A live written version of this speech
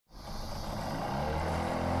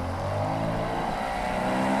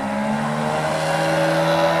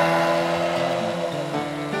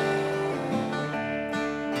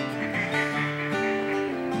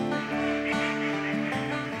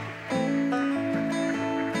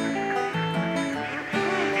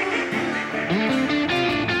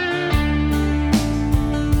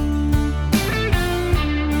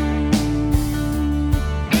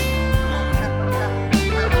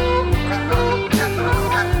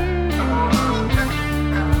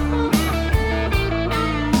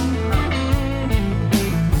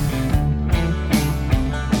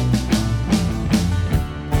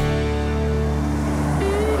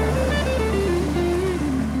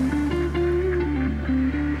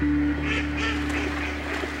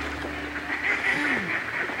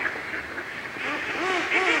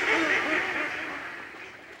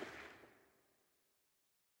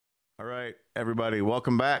everybody.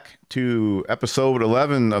 Welcome back to episode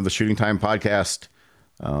 11 of the Shooting Time Podcast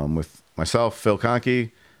with myself, Phil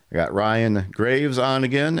Conkey. I got Ryan Graves on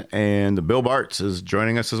again, and Bill Bartz is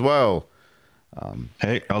joining us as well.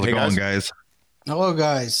 Hey, how's it going, guys? Hello,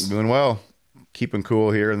 guys. Doing well. Keeping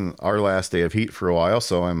cool here in our last day of heat for a while,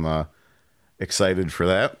 so I'm excited for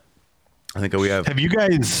that. I think we have... Have you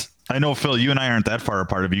guys... I know, Phil, you and I aren't that far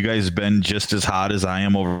apart. Have you guys been just as hot as I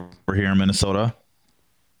am over here in Minnesota?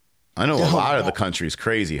 I know a lot of the country's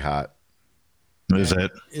crazy hot. Is it?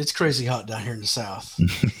 It's crazy hot down here in the South.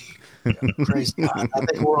 Crazy hot.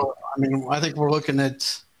 I think we're looking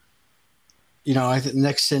at, I think the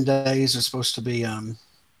next 10 days are supposed to be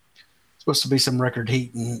some record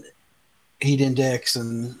heat and heat index.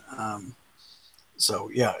 And so,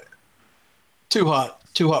 yeah, too hot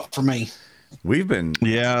for me. We've been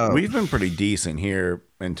pretty decent here,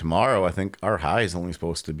 and tomorrow I think our high is only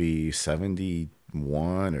supposed to be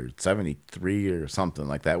 71 or 73 or something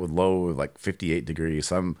like that, with low of like 58 degrees.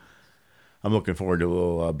 So I'm looking forward to a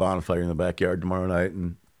little bonfire in the backyard tomorrow night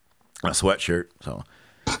and a sweatshirt. So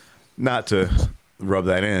not to rub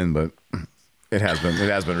that in, but it has been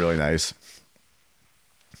really nice.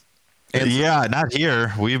 And yeah, not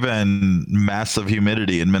here. We've been massive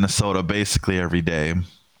humidity in Minnesota basically every day.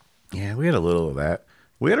 Yeah, we had a little of that.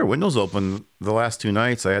 We had our windows open the last 2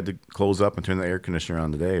 nights. I had to close up and turn the air conditioner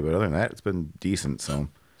on today, but other than that, it's been decent. So,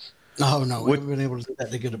 oh no, we haven't been able to do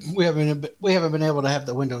that. We haven't been able to have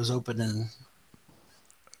the windows open in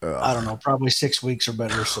I don't know, probably 6 weeks or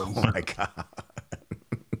better. So, oh my god,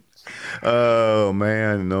 oh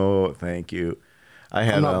man, no, thank you. I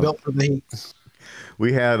had I'm not built for the heat.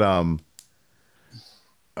 We had I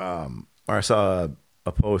saw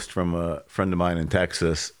a post from a friend of mine in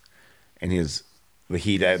Texas, and the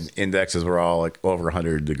heat indexes were all like over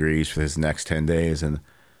 100 degrees for his next 10 days. And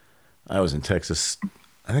I was in Texas,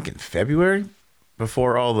 I think in February,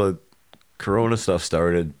 before all the Corona stuff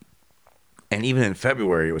started. And even in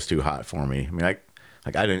February, it was too hot for me. I mean, I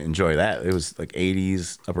didn't enjoy that. It was like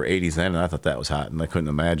 80s, upper 80s then, and I thought that was hot. And I couldn't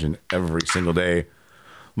imagine every single day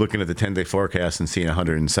looking at the 10-day forecast and seeing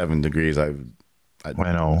 107 degrees. I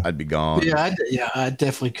know. I'd be gone. Yeah, I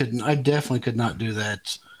definitely couldn't. I definitely could not do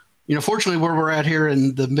that. Fortunately, where we're at here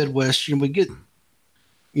in the Midwest, we get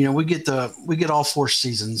all 4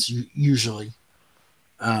 seasons usually.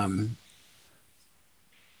 So I mean,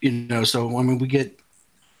 we get,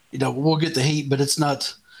 we'll get the heat, but it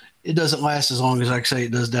doesn't last as long as I say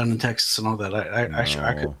it does down in Texas and all that.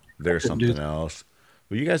 I could. There's something else.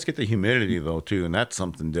 Well, you guys get the humidity though too, and that's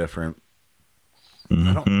something different.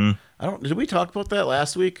 Mm-hmm. I don't. Did we talk about that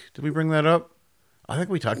last week? Did we bring that up? I think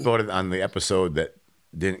we talked about it on the episode that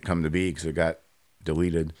didn't come to be because it got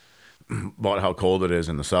deleted. About how cold it is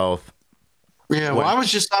in the South. Yeah, well, I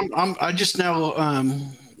just now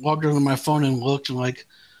logged onto my phone and looked, and like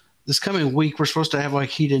this coming week, we're supposed to have like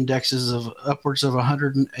heat indexes of upwards of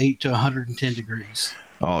 108 to 110 degrees.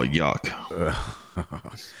 Oh, yuck!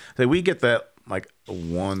 So we get that like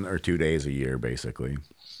 1 or 2 days a year, basically.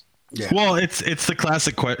 Yeah. Well, it's the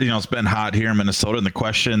classic question. It's been hot here in Minnesota, and the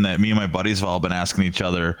question that me and my buddies have all been asking each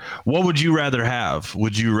other: what would you rather have?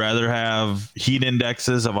 Would you rather have heat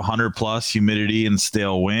indexes of 100 plus, humidity, and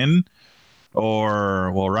stale wind,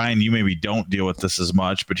 or Ryan, you maybe don't deal with this as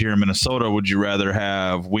much, but here in Minnesota, would you rather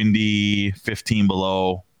have windy, 15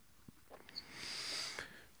 below?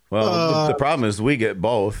 Well, the problem is we get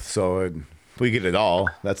both, so. We get it all.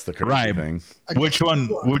 That's the crazy thing. Which one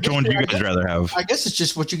do you guys rather have? I guess it's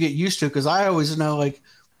just what you get used to, because I always know, like,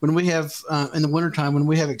 when we have in the wintertime, when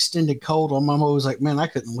we have extended cold, I'm always like, man, I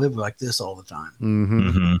couldn't live like this all the time. Mm-hmm.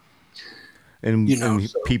 Mm-hmm.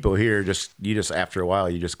 And people here you just after a while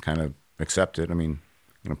you just kind of accept it. I mean,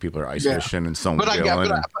 people are ice fishing and so. But I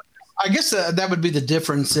guess that would be the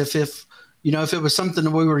difference if it was something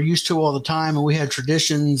that we were used to all the time, and we had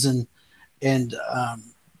traditions and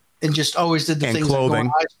just always did the things like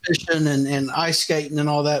going ice fishing and ice skating and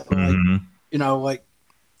all that. Mm-hmm.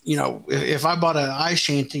 If I bought an ice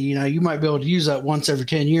shanty, you might be able to use that once every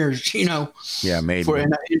 10 years, Yeah, maybe.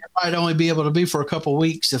 And I'd only be able to be for a couple of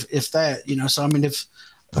weeks, if that, So, I mean, if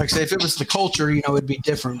it was the culture, it'd be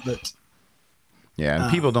different. But yeah,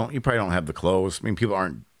 and you probably don't have the clothes. I mean, people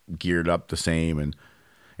aren't geared up the same. And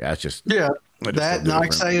yeah, it's just. Yeah, that, and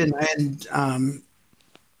like I say,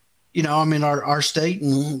 I mean, our state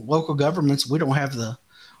and local governments, we don't have the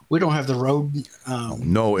road.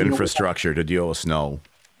 No infrastructure to deal with snow.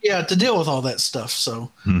 Yeah, to deal with all that stuff.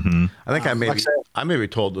 So mm-hmm. I think I maybe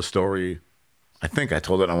told the story. I think I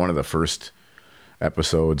told it on one of the first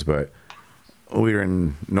episodes, but we were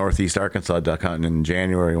in Northeast Arkansas duck hunting in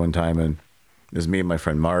January one time, and it was me and my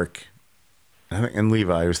friend Mark, and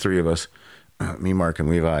Levi. It was 3 of us. me, Mark, and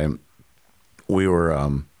Levi, we were. I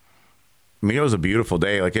mean, it was a beautiful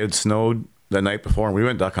day. Like it had snowed the night before, and we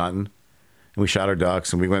went duck hunting, and we shot our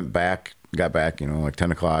ducks, and we got back, like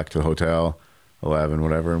 10 o'clock to the hotel, 11,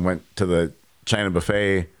 whatever, and went to the China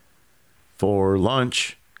buffet for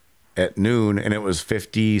lunch at noon, and it was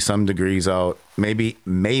 50 some degrees out, maybe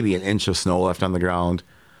an inch of snow left on the ground,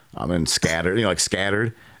 and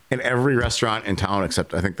scattered. And every restaurant in town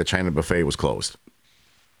except I think the China buffet was closed.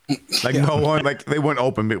 Like no one, like they wouldn't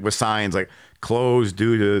open with signs like closed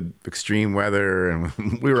due to extreme weather,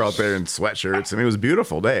 and we were out there in sweatshirts. I mean, it was a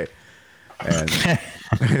beautiful day, and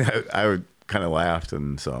I kind of laughed,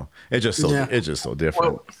 and so it's just so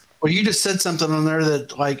different. Well, you just said something on there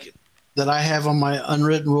that I have on my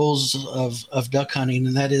unwritten rules of duck hunting,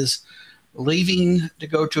 and that is leaving to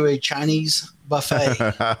go to a Chinese buffet.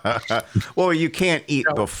 Well, you can't eat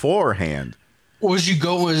beforehand. Were you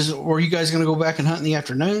guys going to go back and hunt in the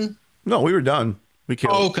afternoon? No, we were done. We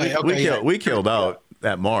killed. We killed out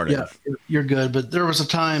that morning. Yeah, you're good. But there was a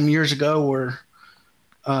time years ago where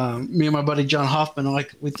me and my buddy John Hoffman,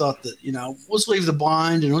 we thought that let's leave the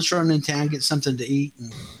blind and let's run in town, get something to eat,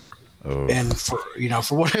 and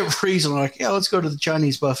for whatever reason, let's go to the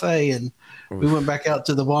Chinese buffet, and we went back out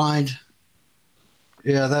to the blind.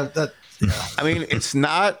 Yeah, that. Yeah. I mean, it's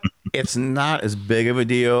not as big of a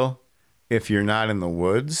deal if you're not in the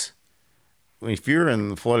woods. I mean, if you're in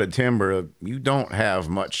the flooded timber, you don't have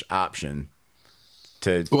much option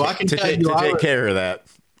to take care of that.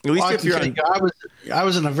 At least if you're I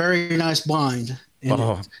was in a very nice blind,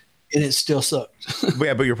 and it still sucked.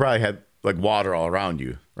 Yeah, but you probably had like water all around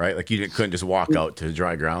you, right? Like couldn't just walk out to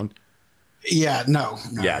dry ground. Yeah, no.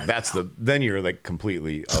 Yeah, then you're like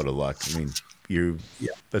completely out of luck. I mean,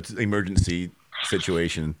 that's an emergency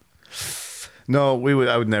situation. No,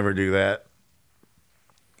 I would never do that.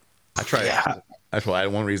 I try. Yeah. That's why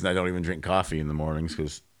one reason I don't even drink coffee in the mornings,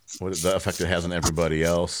 because the effect it has on everybody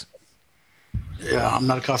else. Yeah, I'm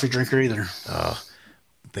not a coffee drinker either.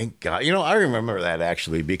 Thank God. I remember that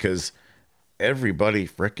actually, because everybody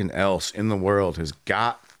frickin' else in the world has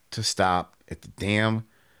got to stop at the damn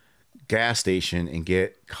gas station and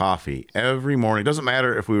get coffee every morning. It doesn't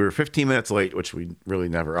matter if we were 15 minutes late, which we really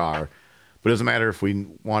never are, but it doesn't matter if we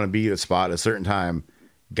want to be at a spot at a certain time.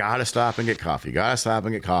 Gotta stop and get coffee.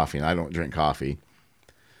 And I don't drink coffee,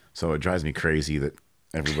 so it drives me crazy that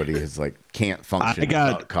everybody is can't function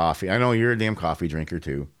without coffee. I know you're a damn coffee drinker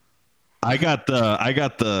too. I got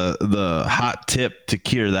the hot tip to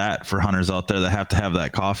cure that for hunters out there that have to have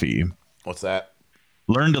that coffee. What's that?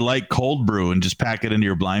 Learn to like cold brew and just pack it into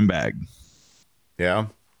your blind bag. Yeah,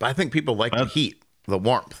 but I think people like the heat, the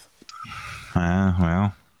warmth. Well.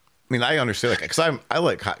 I mean, I understand, because I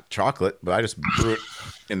like hot chocolate, but I just brew it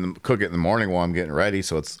cook it in the morning while I'm getting ready.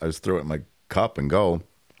 So I just throw it in my cup and go.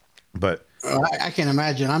 But I can't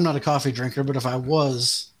imagine. I'm not a coffee drinker, but if I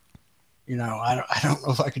was, I don't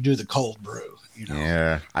know if I could do the cold brew.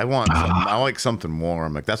 Yeah, I like something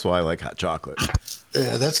warm. That's why I like hot chocolate.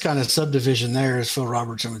 Yeah, that's kind of subdivision there, as Phil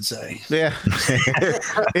Robertson would say. Yeah,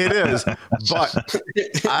 it is. But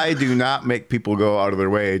I do not make people go out of their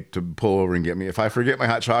way to pull over and get me. If I forget my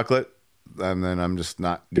hot chocolate, then I'm just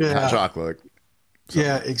not getting hot chocolate. So,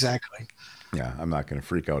 yeah, exactly. Yeah, I'm not going to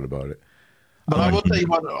freak out about it. But I will tell you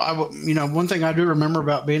what, one thing I do remember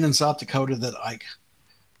about being in South Dakota that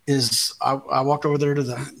is I walked over there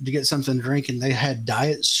to get something to drink, and they had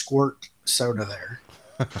Diet Squirt soda there.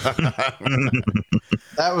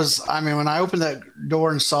 That was, when I opened that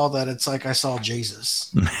door and saw that, it's like I saw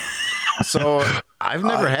Jesus. So I've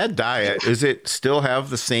never had Diet. Does it still have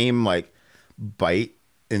the same bite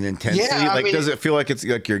and intensity? Yeah, does it feel like it's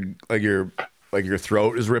like your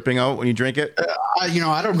throat is ripping out when you drink it? I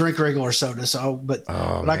don't drink regular soda, but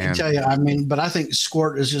I can tell you, but I think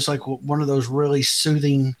Squirt is just like one of those really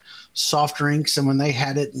soothing soft drinks. And when they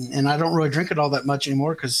had it, and I don't really drink it all that much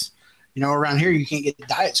anymore because, around here you can't get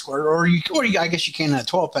Diet Squirt, or I guess you can in a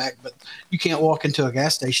 12-pack, but you can't walk into a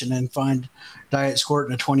gas station and find Diet Squirt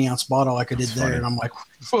in a 20-ounce bottle like I did there. And I'm like,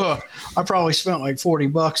 I probably spent like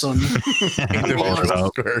 $40 on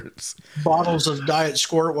bottles of Diet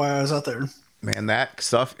Squirt while I was out there. Man, that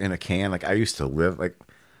stuff in a can, I used to live,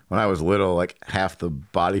 when I was little, half the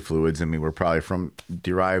body fluids in me were probably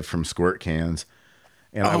derived from Squirt cans.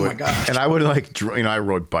 And my gosh. And I would I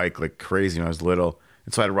rode bike like crazy when I was little.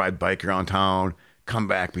 And so I'd ride bike around town, come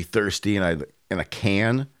back, be thirsty, and a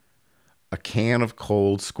can of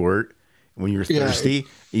cold Squirt. When you're thirsty,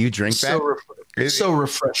 you drink that. It's so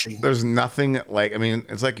refreshing. There's nothing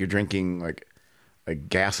it's like you're drinking like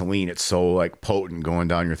gasoline. It's so potent going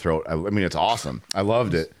down your throat. It's awesome. I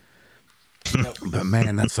loved it. But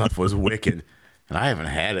man, that stuff was wicked, and I haven't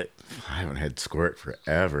had it I haven't had squirt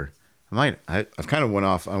forever. I've kind of went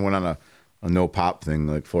off. I went on a no pop thing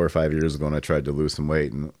like 4 or 5 years ago, and I tried to lose some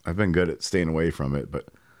weight, and I've been good at staying away from it. But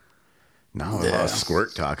now I lost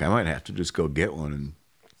squirt talk. I might have to just go get one, and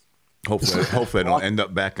hopefully I don't end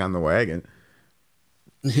up back on the wagon.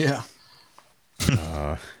 Yeah.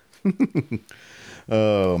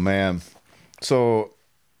 Oh man. So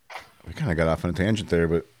we kind of got off on a tangent there,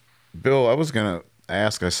 but Bill, I was gonna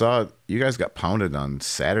ask. I saw you guys got pounded on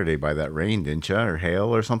Saturday by that rain, didn't you, or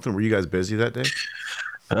hail or something? Were you guys busy that day?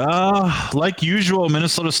 Like usual,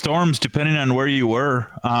 Minnesota storms, depending on where you were.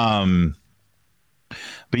 But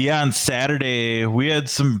yeah, on Saturday we had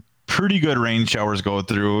some pretty good rain showers go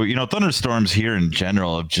through. You know, thunderstorms here in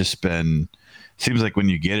general have just been. Seems like when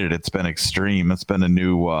you get it, it's been extreme. It's been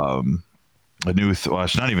well,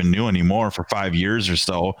 it's not even new anymore for 5 years or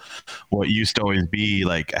so. What used to always be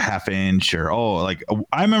like a half inch or I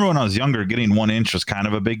remember when I was younger, getting 1 inch was kind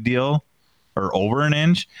of a big deal, or over an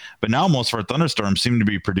inch. But now most of our thunderstorms seem to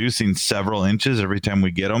be producing several inches every time we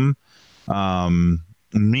get them.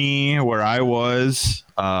 Where I was,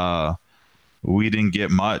 we didn't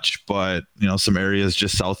get much, but you know, some areas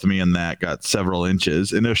just south of me and that got several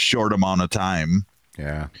inches in a short amount of time.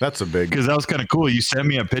 Yeah, that's a big. Because that was kind of cool. You sent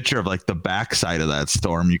me a picture of like the backside of that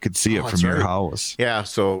storm. You could see it from your house. Yeah,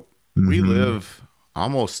 so we live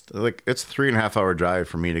almost like it's a 3.5 hour drive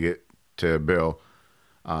for me to get to Bill.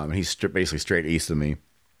 He's basically straight east of me,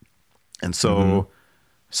 and so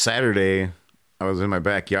Saturday I was in my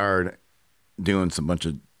backyard doing some bunch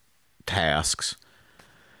of tasks.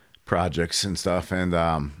 Projects and stuff, and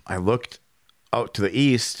I looked out to the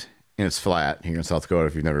east, and it's flat here in South Dakota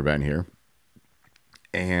if you've never been here,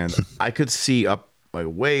 and I could see up, like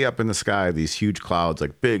way up in the sky, these huge clouds,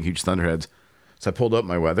 like big huge thunderheads. So I pulled up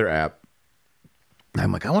my weather app, and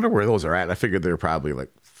I'm like, I wonder where those are at. I figured they're probably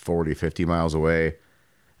like 40-50 miles away,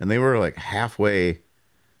 and they were like halfway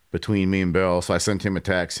between me and Bill. So I sent him a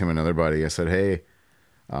text, him and another buddy. I said, hey,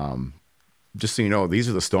 just so you know, these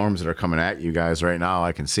are the storms that are coming at you guys right now.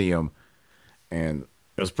 I can see them. And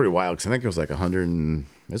it was pretty wild because I think it was like 100 and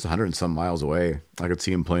some miles away. I could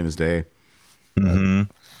see them plain as day. We've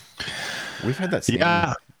had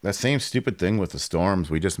that same stupid thing with the storms.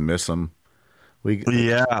 We just miss them.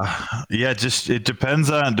 Just it depends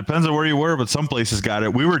on where you were, but some places got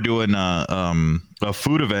it. We were doing a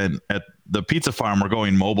food event at the pizza farm. We're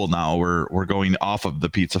going mobile now. We're going off of the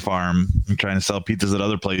pizza farm and trying to sell pizzas at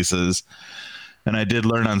other places. And I did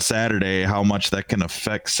learn on Saturday how much that can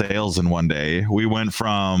affect sales in one day. We went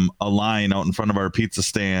from a line out in front of our pizza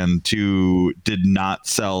stand to did not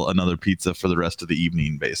sell another pizza for the rest of the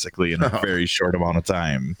evening, basically in a very short amount of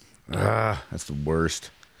time. That's the worst.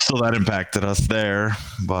 So that impacted us there,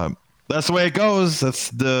 but that's the way it goes. That's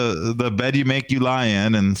the bed you make, you lie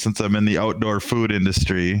in. And since I'm in the outdoor food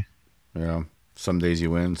industry, yeah, some days you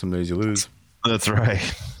win, some days you lose. That's right.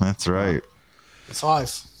 That's right. It's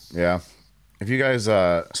life. Yeah. Have you guys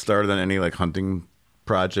started on any like hunting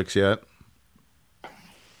projects yet?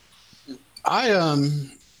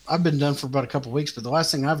 I've been done for about a couple of weeks, but the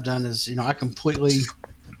last thing I've done is, I completely,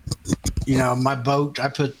 my boat, I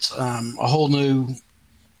put a whole new.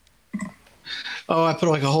 I put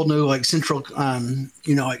like a whole new like central,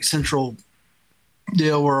 central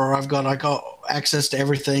deal where I've got like access to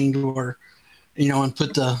everything to where, and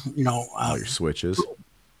put the, all your switches.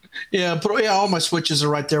 Yeah, all my switches are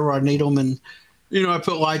right there where I need them, and I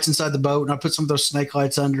put lights inside the boat, and I put some of those snake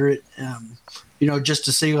lights under it, just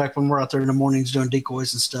to see like when we're out there in the mornings doing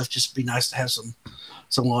decoys and stuff. Just be nice to have some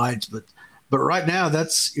lights, but right now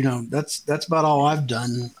that's about all I've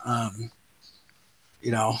done.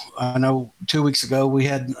 I know 2 weeks ago we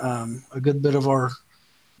had a good bit of our,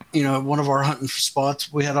 one of our hunting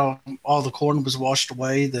spots. We had all the corn was washed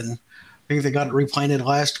away. Then I think they got it replanted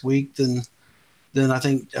last week. Then I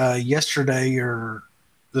think yesterday or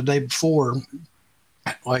the day before,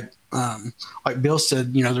 like Bill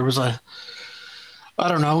said, there was in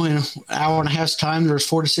an hour and a half's time, there was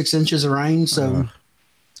 4 to 6 inches of rain. So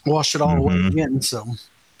washed it all away again. So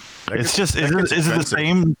it's just, is it the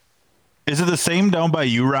same? Is it the same down by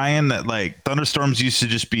you, Ryan, that like thunderstorms used to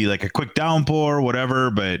just be like a quick downpour or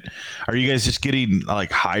whatever, but are you guys just getting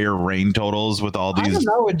like higher rain totals with all these? I don't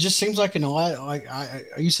know. It just seems like you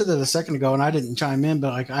said that a second ago and I didn't chime in,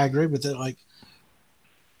 but like I agree with it. Like,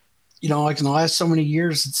 like in the last so many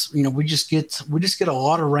years, it's, we just get a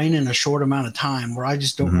lot of rain in a short amount of time where I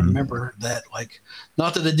just don't remember that. Like,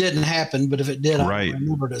 not that it didn't happen, but if it did, I don't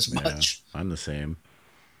remember it as much. I'm the same.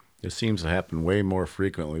 It seems to happen way more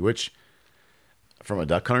frequently, which, from a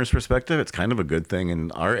duck hunter's perspective, it's kind of a good thing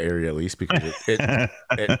in our area, at least, because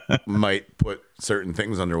it might put certain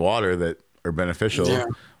things underwater that are beneficial. Yeah.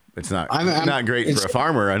 It's not I'm not great for a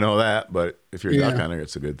farmer, I know that, but if you're a duck hunter,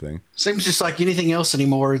 it's a good thing. Seems just like anything else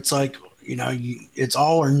anymore. It's like, it's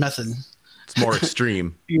all or nothing. It's more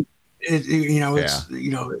extreme. It's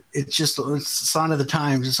just it's a sign of the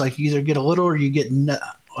times. It's like you either get a little or you get you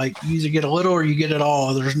either get a little or you get it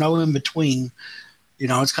all. There's no in between.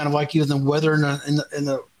 It's kind of like even the weather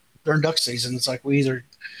during duck season. It's like we either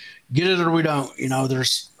get it or we don't.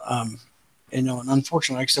 There's and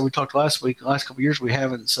unfortunately, like I said, we talked last couple of years we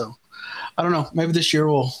haven't. So I don't know. Maybe this year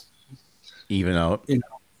we'll even out.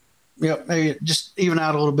 Maybe just even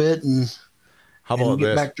out a little bit and. How about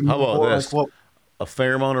this? A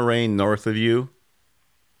fair amount of rain north of you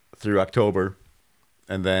through October,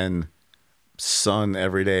 and then sun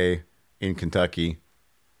every day in Kentucky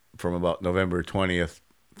from about November 20th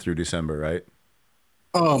through December, right?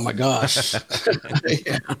 Oh my gosh.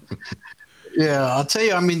 Yeah, I'll tell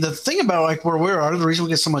you, I mean, the thing about like where we are, the reason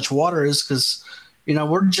we get so much water is because,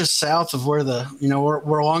 we're just south of where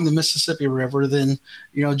we're along the Mississippi River. Then,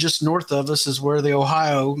 just north of us is where the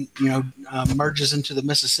Ohio, merges into the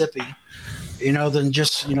Mississippi. Then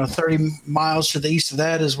just, 30 miles to the east of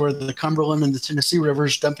that is where the Cumberland and the Tennessee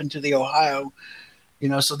rivers dump into the Ohio.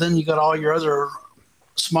 So then you got all your other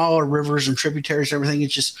smaller rivers and tributaries, everything.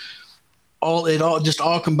 It's just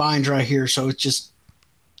all combines right here. So it's just,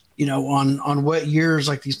 on wet years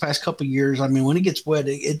like these past couple of years, I mean, when it gets wet,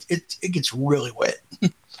 it gets really wet.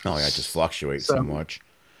 Oh yeah, it just fluctuates so much.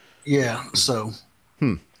 Yeah. So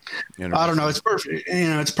I don't know. It's perfect.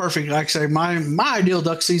 It's perfect. Like I say, my ideal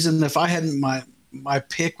duck season, if I hadn't, my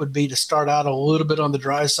pick would be to start out a little bit on the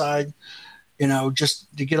dry side,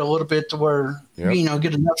 just to get a little bit to where,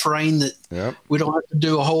 get enough rain that we don't have to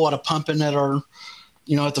do a whole lot of pumping at our,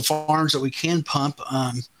 at the farms that we can pump.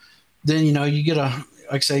 Then, you get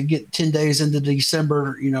like I say, get 10 days into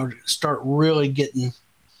December, start really getting,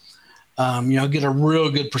 get a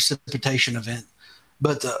real good precipitation event.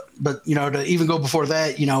 But to even go before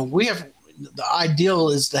that, we have the ideal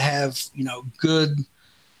is to have, good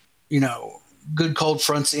cold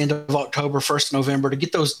fronts the end of October, 1st of November to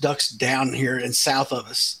get those ducks down here and south of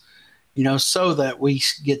us, so that we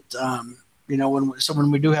get,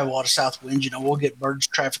 when we do have a lot of south winds, we'll get birds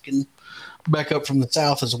trafficking back up from the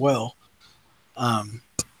south as well.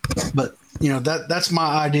 But that's my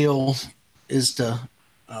ideal is to,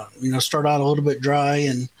 start out a little bit dry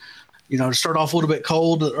and, to start off a little bit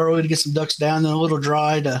cold early to get some ducks down, then a little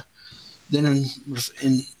dry to then in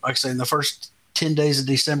like I say, in the first 10 days of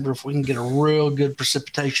December, if we can get a real good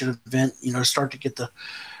precipitation event, start to get the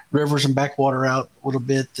rivers and backwater out a little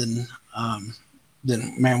bit, then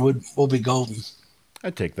man, we'll be golden.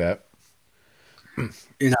 I'd take that. Like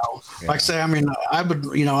I say, I mean, I would,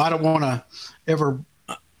 I don't want to ever,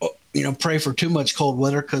 pray for too much cold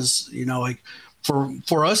weather because, like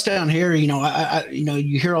for us down here, I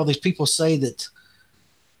you hear all these people say that,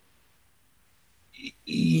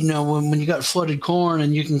 when you got flooded corn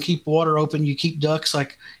and you can keep water open, you keep ducks.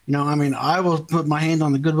 Like, I mean, I will put my hand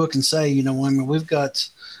on the good book and say, we've got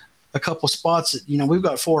a couple spots that, we've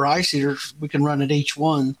got 4 ice eaters we can run at each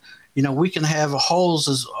one. We can have holes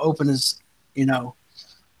as open as, some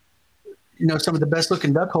of the best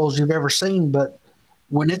looking duck holes you've ever seen. But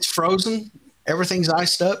when it's frozen, everything's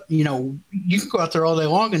iced up, you can go out there all day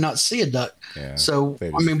long and not see a duck. Yeah, so,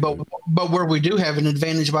 I mean, but where we do have an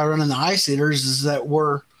advantage by running the ice eaters is that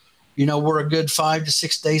we're a good 5 to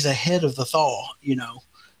 6 days ahead of the thaw,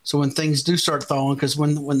 So when things do start thawing, because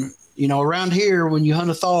when around here, when you hunt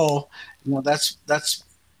a thaw, that's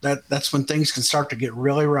when things can start to get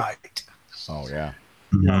really right. Oh yeah.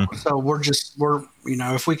 Mm-hmm. So we're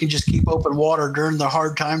if we can just keep open water during the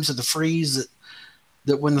hard times of the freeze,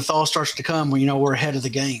 that when the thaw starts to come, we're ahead of the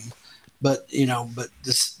game. But the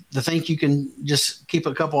thing you can just keep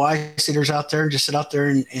a couple ice eaters out there and just sit out there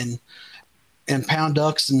and pound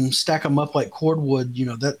ducks and stack them up like cordwood.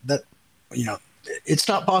 It's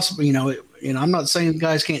not possible. I'm not saying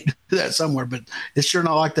guys can't do that somewhere, but it's sure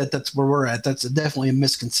not like that. That's where we're at. That's definitely a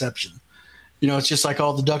misconception. It's just like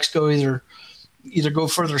all the ducks go either go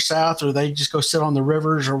further south or they just go sit on the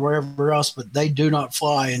rivers or wherever else, but they do not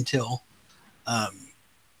fly until,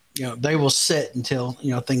 they will sit until,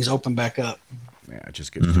 things open back up. Yeah. It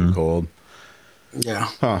just gets too cold. Yeah.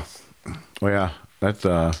 Huh. Well, yeah, that's,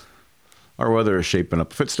 our weather is shaping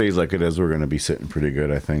up. If it stays like it is, we're going to be sitting pretty good,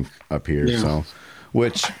 I think, up here. Yeah. So,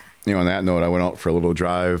 which, on that note, I went out for a little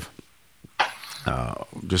drive,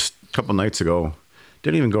 just a couple nights ago.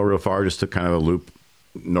 Didn't even go real far, just took kind of a loop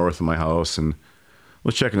north of my house and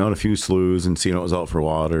was checking out a few sloughs and seeing what was out for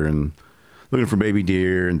water and looking for baby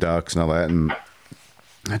deer and ducks and all that. And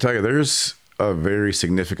I tell you, there's a very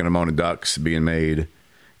significant amount of ducks being made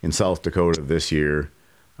in South Dakota this year.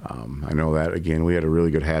 I know that, again, we had a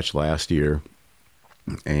really good hatch last year,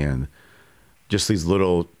 and just these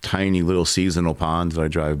little tiny little seasonal ponds that I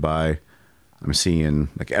drive by, I'm seeing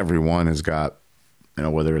like everyone has got,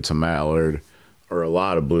 whether it's a mallard or a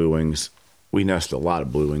lot of blue wings. We nest a lot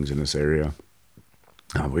of blue wings in this area.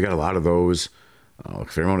 We got a lot of those, a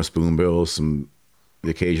fair amount of spoonbills, the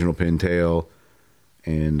occasional pintail,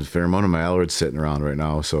 and a fair amount of mallards sitting around right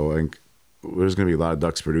now. So I think there's going to be a lot of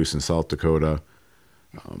ducks produced in South Dakota,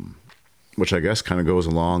 which I guess kind of goes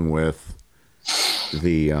along with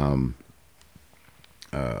the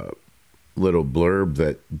little blurb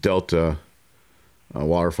that Delta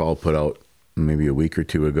Waterfowl put out maybe a week or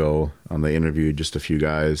two ago. They interviewed just a few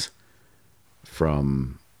guys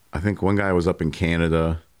from, I think one guy was up in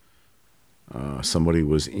Canada. Somebody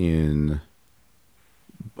was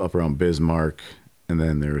up around Bismarck. And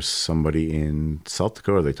then there's somebody in South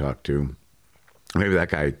Dakota they talked to. Maybe that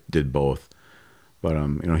guy did both. But,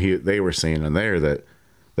 they were saying on there that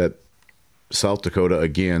South Dakota,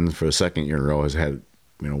 again, for the second year in a row, has had,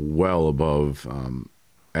 well above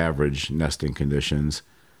average nesting conditions.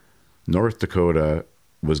 North Dakota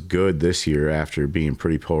was good this year after being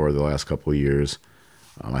pretty poor the last couple of years.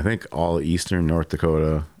 I think all eastern North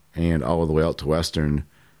Dakota and all the way out to western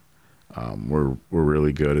were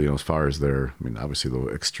really good, as far as obviously the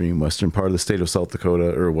extreme western part of the state of South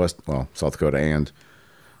Dakota, South Dakota and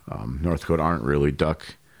North Dakota aren't really duck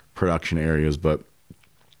production areas, but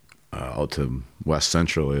out to west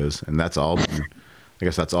central is, and that's all, I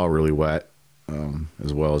guess that's all really wet,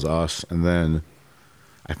 as well as us. And then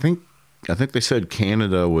I think they said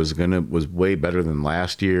Canada was way better than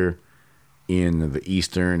last year in the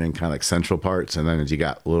eastern and kind of like central parts, and then as you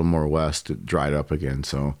got a little more west, it dried up again.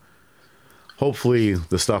 So hopefully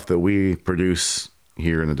the stuff that we produce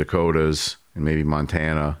here in the Dakotas and maybe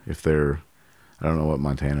Montana, I don't know what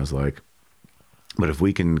Montana's like, but if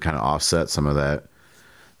we can kind of offset some of that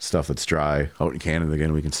stuff that's dry out in Canada,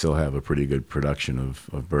 again, we can still have a pretty good production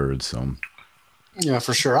of birds. So yeah,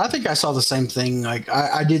 for sure. I think I saw the same thing. Like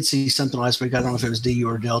I did see something last week. I don't know if it was DU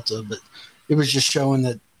or Delta, but it was just showing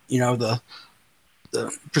that, the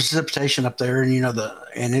precipitation up there, and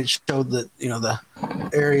and it showed that the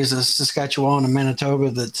areas of Saskatchewan and Manitoba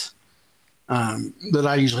that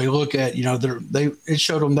I usually look at, it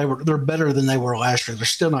showed them they're better than they were last year. They're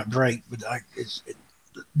still not great, but it's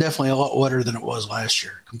definitely a lot wetter than it was last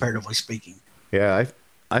year, comparatively speaking. Yeah,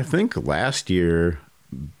 I think last year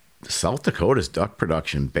South Dakota's duck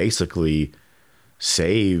production basically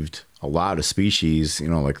saved a lot of species.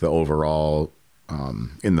 Like the overall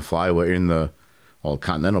in the flyway, in the all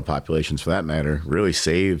continental populations for that matter, really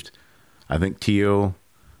saved. I think teal,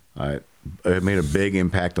 it made a big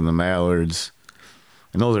impact on the mallards,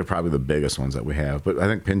 and those are probably the biggest ones that we have. But I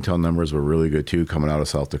think pintail numbers were really good too coming out of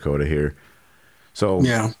South Dakota here. So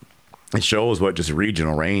yeah, it shows what just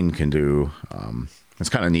regional rain can do. It's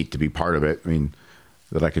kind of neat to be part of it. I mean,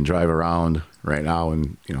 that I can drive around right now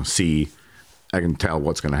and see. I can tell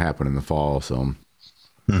what's going to happen in the fall. So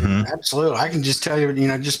absolutely, I can just tell you,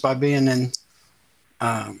 just by being in.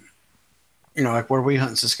 Like where we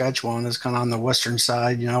hunt in Saskatchewan is kind of on the western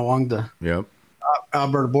side, along the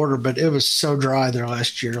Alberta border, but it was so dry there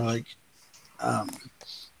last year. Like,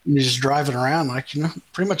 you're just driving around, like,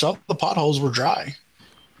 pretty much all the potholes were dry,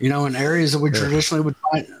 in areas that we traditionally would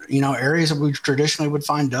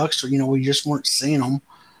find, ducks, we just weren't seeing them.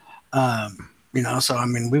 So, I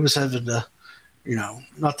mean, we was having to,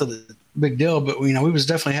 not that it's a big deal, but we was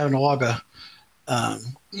definitely having to log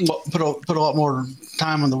put a lot more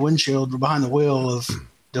time on the windshield or behind the wheel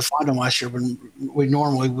to find them last year when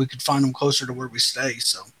we could find them closer to where we stay.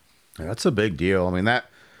 So yeah, that's a big deal. I mean, that,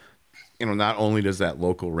 not only does that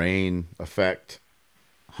local rain affect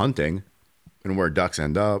hunting and where ducks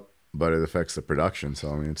end up, but it affects the production.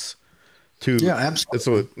 So, I mean, it's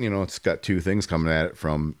absolutely. It's got two things coming at it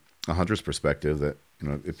from a hunter's perspective, that,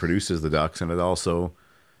 it produces the ducks and it also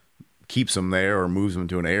keeps them there or moves them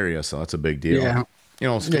to an area. So that's a big deal. Yeah.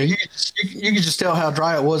 You could just tell how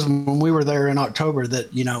dry it was when we were there in October. That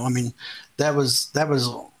I mean, that was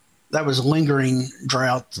lingering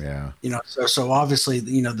drought. Yeah. So obviously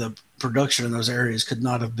the production in those areas could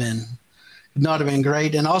not have been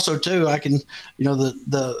great. And also too, I can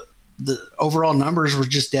the overall numbers were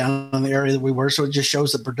just down in the area that we were. So it just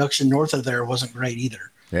shows that production north of there wasn't great either.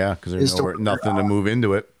 Yeah, because there's nothing to move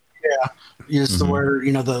into it. Yeah, just where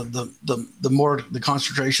the more the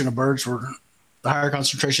concentration of birds were. The higher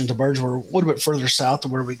concentrations of birds were a little bit further south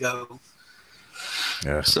of where we go.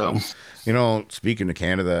 Yeah. So, speaking of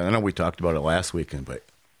Canada, I know we talked about it last weekend, but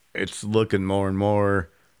it's looking more and more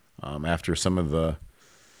after some of the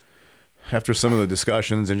after some of the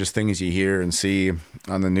discussions and just things you hear and see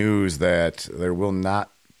on the news, that there will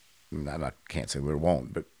not, I can't say there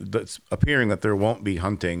won't, but it's appearing that there won't be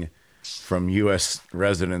hunting from U.S.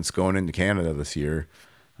 residents going into Canada this year.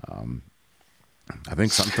 I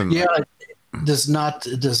think something. Yeah, it does not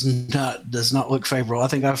look favorable. I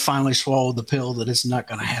think I finally swallowed the pill that it's not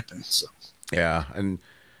going to happen. So. Yeah, and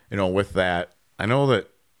with that, I know that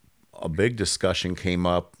a big discussion came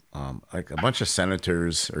up. Like a bunch of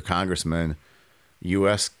senators or congressmen,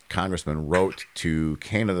 U.S. congressmen, wrote to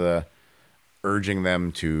Canada, urging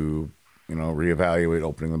them to, reevaluate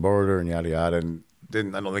opening the border and yada yada. And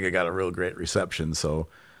I don't think it got a real great reception. So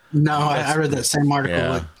no, I read that same article.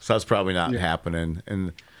 Yeah, so that's probably not happening.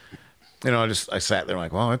 And I sat there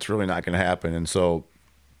like, well, it's really not going to happen. And so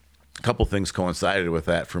a couple things coincided with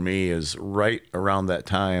that for me. Is right around that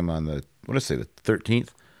time on the 13th,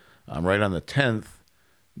 right on the 10th.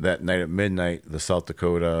 That night at midnight, the South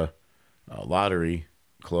Dakota lottery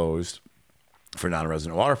closed for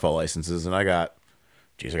non-resident waterfowl licenses, and I got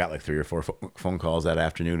like 3 or 4 phone calls that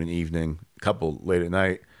afternoon and evening, a couple late at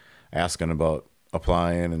night, asking about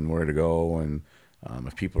applying and where to go, and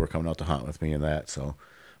if people were coming out to hunt with me and that. So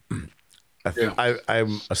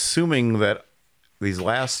I'm assuming that these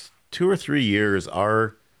last 2 or 3 years,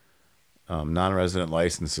 our non-resident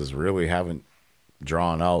licenses really haven't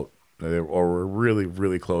drawn out. Or we're really,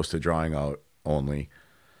 really close to drawing out only.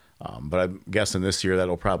 But I'm guessing this year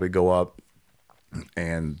that'll probably go up.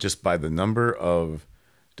 And just by the number of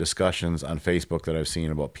discussions on Facebook that I've seen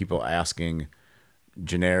about people asking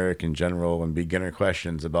generic and general and beginner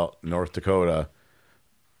questions about North Dakota,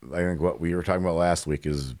 I think what we were talking about last week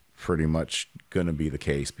is pretty much going to be the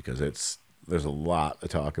case, because there's a lot to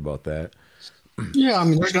talk about that. Yeah, I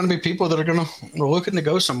mean, there's going to be people that are looking to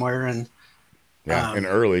go somewhere, and and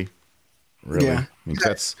early. Really? Yeah. I mean,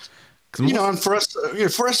 that's and for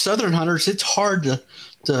us Southern hunters, it's hard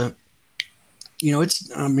to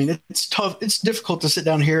it's tough. It's difficult to sit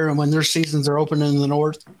down here and when their seasons are open in the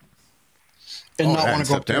north and not want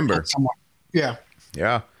to go September. Somewhere. Yeah.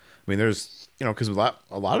 Yeah. I mean, there's because a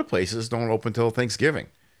lot of places don't open till Thanksgiving.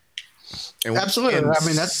 Absolutely. I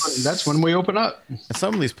mean, that's when we open up. And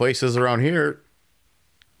some of these places around here,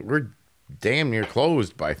 we're damn near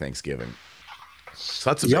closed by Thanksgiving. So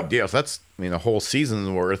that's a big deal. So that's, a whole season's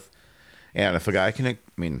worth. And if a guy can,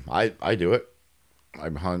 I do it. I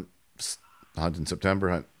hunt in September,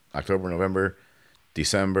 hunt October, November,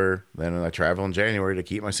 December. Then I travel in January to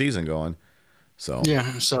keep my season going. So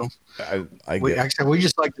yeah. So we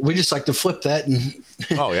just like to flip that. And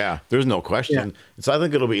oh yeah, there's no question. Yeah. So I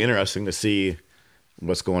think it'll be interesting to see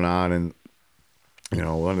what's going on. And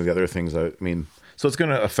one of the other things so it's going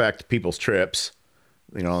to affect people's trips.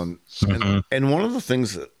 And one of the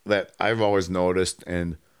things that I've always noticed,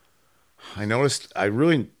 and I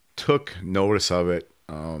really took notice of it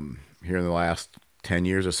here in the last 10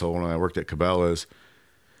 years or so when I worked at Cabela's.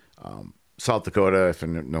 South Dakota, if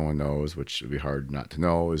no one knows, which would be hard not to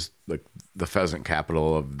know, is like the pheasant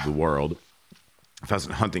capital of the world,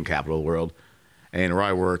 pheasant hunting capital of the world. And where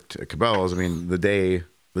I worked at Cabela's, the day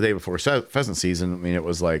before pheasant season, it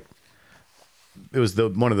was like, it was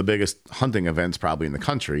one of the biggest hunting events probably in the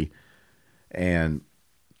country. And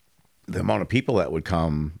the amount of people that would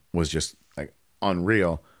come was just like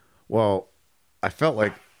unreal. Well, I felt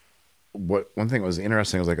like one thing that was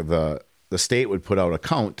interesting was like the state would put out a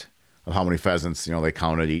count of how many pheasants, they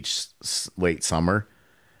counted each late summer.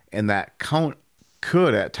 And that count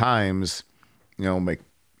could at times, make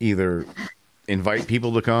either invite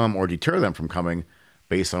people to come or deter them from coming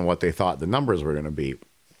based on what they thought the numbers were going to be.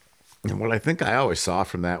 And what I think I always saw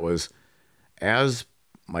from that was, as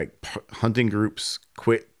hunting groups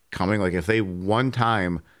quit coming, like if they one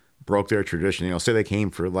time broke their tradition, say they came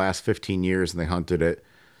for the last 15 years and they hunted at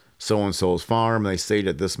so-and-so's farm, they stayed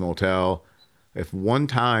at this motel. If one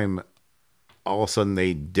time all of a sudden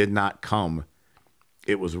they did not come,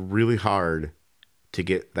 it was really hard to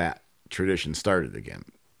get that tradition started again.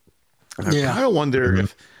 And I kind of wonder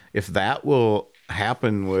if that will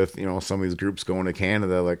happen with, some of these groups going to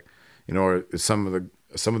Canada, like, or is some of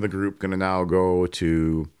the group going to now go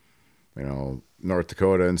to, North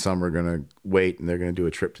Dakota, and some are going to wait and they're going to do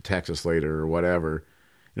a trip to Texas later or whatever.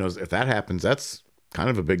 If that happens, that's kind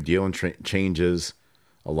of a big deal and changes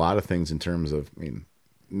a lot of things in terms of,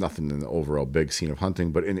 nothing in the overall big scene of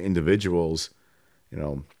hunting, but in individuals,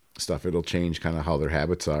 stuff, it'll change kind of how their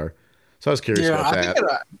habits are. So I was curious about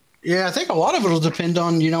that. I think a lot of it will depend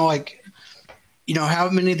on, how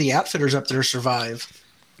many of the outfitters up there survive.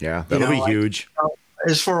 Yeah, that'll be huge.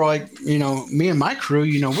 As for me and my crew,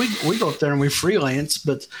 we go up there and we freelance,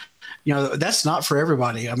 but that's not for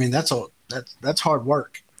everybody. That's hard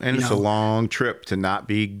work. And it's a long trip to not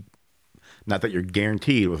that you're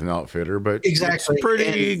guaranteed with an outfitter, but exactly it's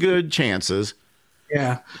pretty good chances.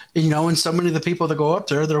 Yeah. And so many of the people that go up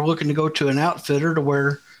there, they're looking to go to an outfitter to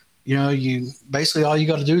where, you basically all you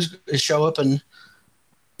got to do is show up and,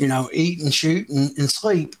 eat and shoot and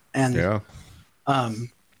sleep. And, and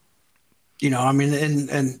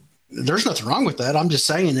there's nothing wrong with that. I'm just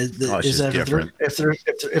saying that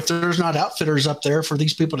if there's not outfitters up there for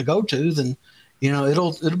these people to go to, then,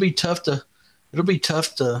 it'll be tough to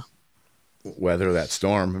weather that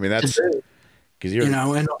storm. I mean, that's because you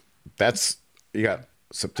got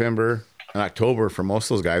September and October for most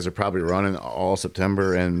of those guys are probably running all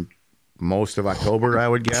September and most of October, I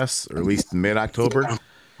would guess, or at least mid-October.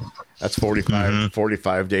 That's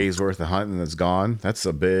 45 days worth of hunting that's gone. That's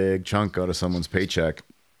a big chunk out of someone's paycheck.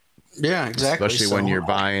 Yeah, exactly. Especially when you're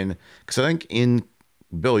buying, because I think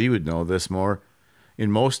Bill, you would know this more.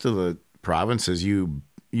 In most of the provinces, you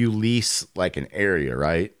lease like an area,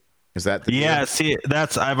 right? Is that the deal? See,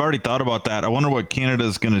 I've already thought about that. I wonder what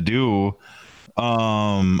Canada's going to do.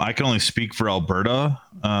 I can only speak for Alberta,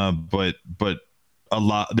 but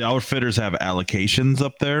the outfitters have allocations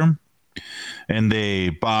up there, and they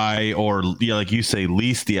buy or like you say,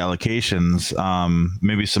 lease the allocations.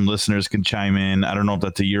 Maybe some listeners can chime in. I don't know if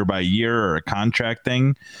that's a year by year or a contract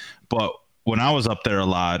thing, but when I was up there a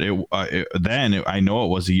lot, I know it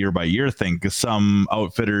was a year by year thing because some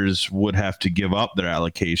outfitters would have to give up their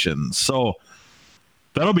allocations. So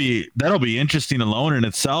that'll be interesting alone in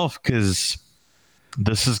itself because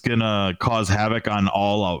this is gonna cause havoc on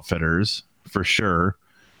all outfitters for sure.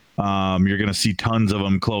 You're gonna see tons of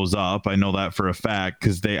them close up. I know that for a fact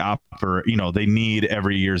because they they need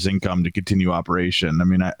every year's income to continue operation. I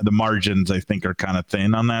mean, the margins I think are kind of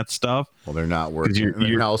thin on that stuff. Well, they're not working.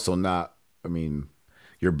 You're also not. I mean,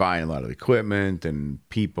 you're buying a lot of equipment and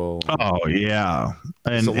people. Oh yeah,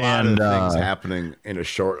 and a lot of things happening in a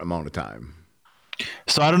short amount of time.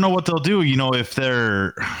 So I don't know what they'll do.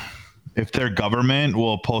 If their government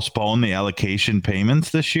will postpone the allocation payments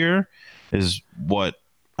this year, is what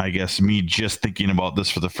I guess me just thinking about this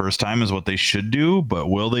for the first time is what they should do. But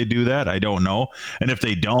will they do that? I don't know. And if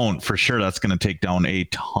they don't, for sure, that's going to take down a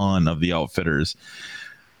ton of the outfitters.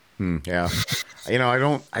 Yeah.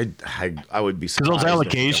 I would be surprised. Because those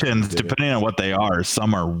allocations, depending on what they are,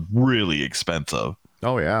 some are really expensive.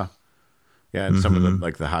 Oh yeah. Yeah. And some of them,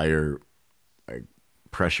 like the higher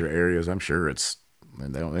pressure areas, I'm sure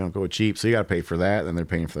they don't go cheap. So you got to pay for that. Then they're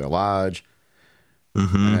paying for their lodge.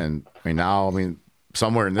 And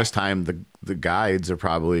somewhere in this time, the guides are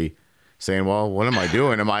probably saying, well, what am I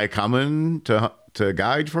doing? Am I coming to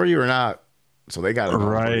guide for you or not? So they got to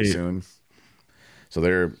know pretty soon. So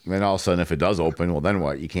then all of a sudden, if it does open, well, then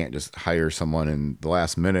what? You can't just hire someone in the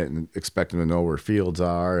last minute and expect them to know where fields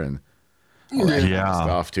are and all that kind of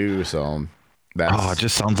stuff too. So it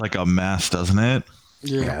just sounds like a mess, doesn't it?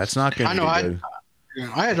 Yeah, it's not going to be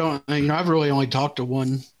good. I've really only talked to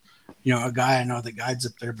one, a guy I know that guides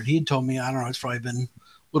up there, but he had told me, I don't know, it's probably been a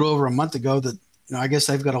little over a month ago that, I guess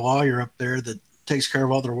they've got a lawyer up there that takes care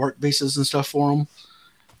of all their work visas and stuff for them,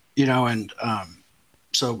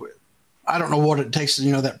 so I don't know what it takes,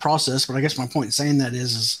 that process, but I guess my point in saying that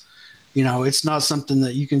is, it's not something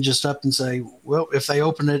that you can just up and say, well, if they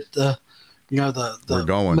open it, the middle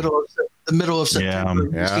of September,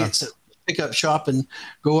 you can't pick up shop and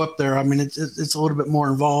go up there. I mean, it's a little bit more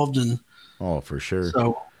involved and. Oh, for sure.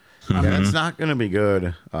 So it's not going to be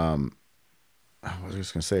good. I was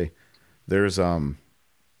just going to say, there's I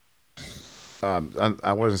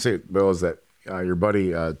wasn't say, Bill, is that your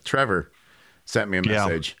buddy Trevor sent me a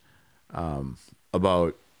message.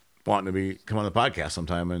 About wanting to come on the podcast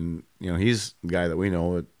sometime. And, he's the guy that we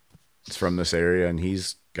know that's from this area and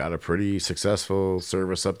he's got a pretty successful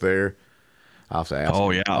service up there. I'll have to ask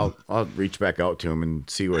him. I'll reach back out to him and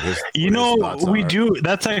see what his thoughts we are. do.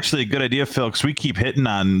 That's actually a good idea, Phil, because we keep hitting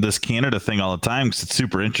on this Canada thing all the time because it's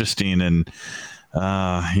super interesting. And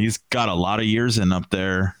he's got a lot of years in up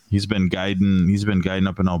there. He's been guiding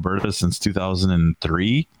up in Alberta since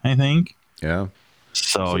 2003, I think. Yeah.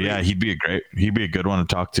 So he'd be a good one to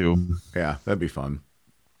talk to. Yeah, that'd be fun.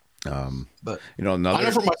 But I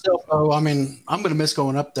know for myself though, I'm going to miss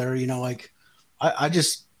going up there. I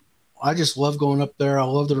just love going up there. I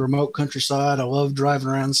love the remote countryside. I love driving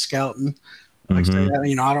around scouting. Like I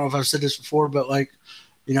don't know if I've said this before, but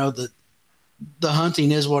the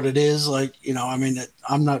hunting is what it is.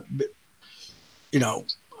 I'm not,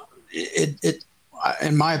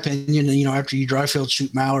 in my opinion, after you dry field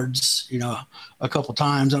shoot mallards, a couple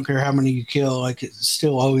times, I don't care how many you kill, it's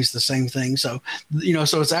still always the same thing. So,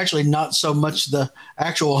 so it's actually not so much the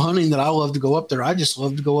actual hunting that I love to go up there. I just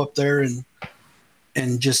love to go up there and,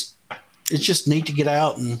 and just it's just neat to get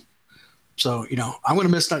out. And so, I'm going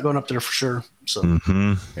to miss not going up there for sure. So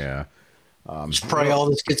Yeah. just pray all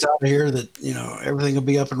this gets out of here, that, everything will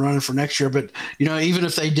be up and running for next year. But, even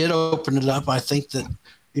if they did open it up, I think that,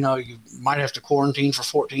 you might have to quarantine for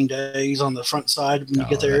 14 days on the front side when you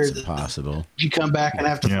get there. That's impossible. You come back and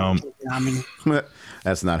have to, I mean,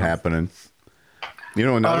 that's not happening.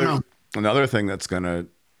 Another thing that's going to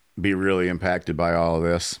be really impacted by all of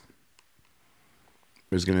this,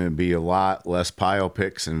 there's going to be a lot less pile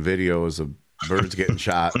pics and videos of birds getting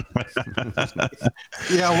shot.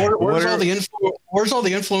 Yeah, where's all the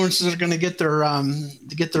influencers that are going to get their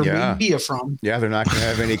media from? Yeah, they're not going to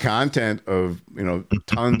have any content of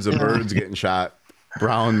tons of birds getting shot,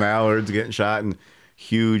 brown mallards getting shot, and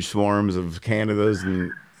huge swarms of Canadas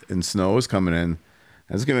and snows coming in.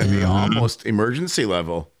 That's going to be almost emergency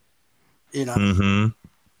level. I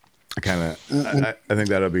think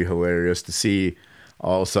that'll be hilarious to see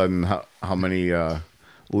all of a sudden how many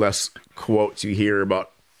less quotes you hear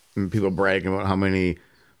about people bragging about how many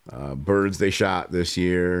birds they shot this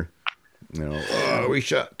year. We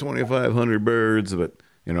shot 2,500 birds, but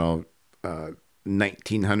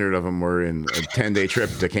 1,900 of them were in a 10-day trip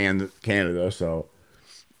to Canada. So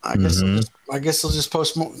I guess they'll just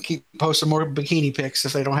keep posting more bikini pics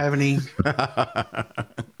if they don't have any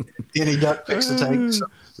duck pics to take. So.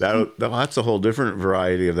 That's a whole different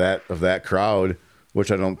variety of that crowd, which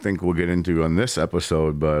I don't think we'll get into on this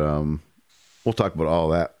episode, but we'll talk about all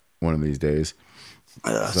that one of these days.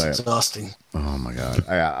 It's exhausting. Oh my God.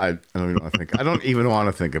 I don't even want to think. I don't even want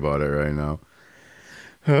to think about it right now.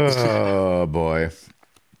 Oh boy.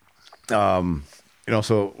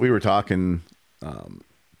 So we were talking,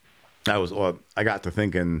 I got to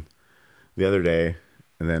thinking the other day,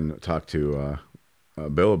 and then talked to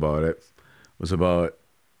Bill about it, was about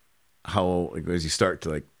how, like, as you start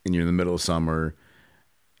to, and you're in the middle of summer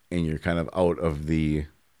and you're kind of out of the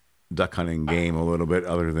duck hunting game a little bit,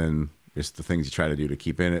 other than just the things you try to do to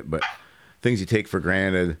keep in it, but things you take for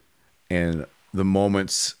granted, and the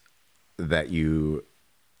moments that you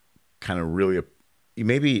kind of really,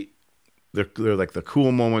 they're like the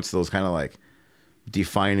cool moments, those kind of like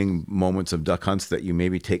defining moments of duck hunts that you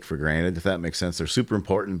maybe take for granted, if that makes sense. They're super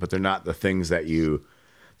important, but they're not the things that you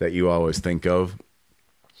always think of.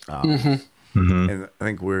 And I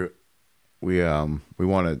think we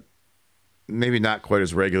want to, maybe not quite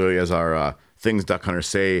as regularly as our things duck hunters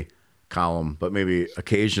say column, but maybe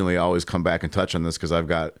occasionally always come back and touch on this, because I've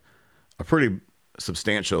got a pretty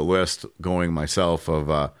substantial list going myself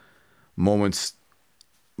of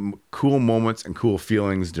cool moments and cool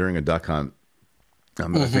feelings during a duck hunt.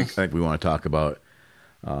 I think we want to talk about,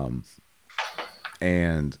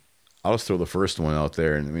 and I'll just throw the first one out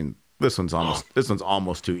there. And I mean, this one's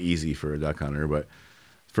almost too easy for a duck hunter, but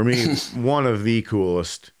for me, one of the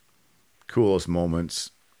coolest moments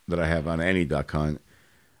that I have on any duck hunt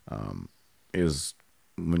is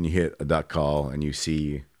when you hit a duck call and you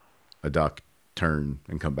see a duck turn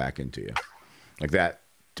and come back into you. Like, that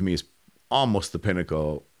to me is almost the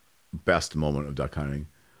pinnacle, best moment of duck hunting.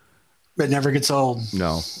 It never gets old.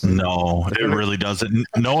 No, it really doesn't.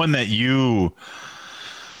 Knowing that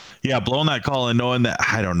blowing that call and knowing that,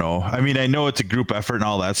 I don't know. I mean, I know it's a group effort and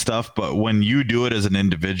all that stuff, but when you do it as an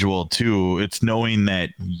individual too, it's knowing that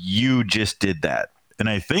you just did that. And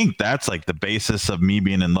I think that's like the basis of me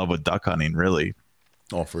being in love with duck hunting, really.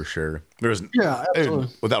 Oh, for sure. Absolutely.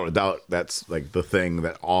 Without a doubt, that's like the thing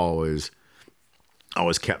that always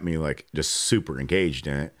kept me like just super engaged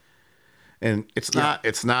in it. And it's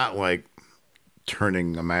not like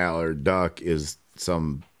turning a mallard duck is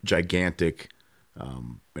some gigantic,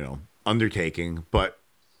 undertaking, but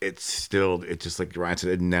it's just like Ryan said,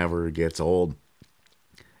 it never gets old.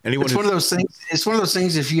 It's one of those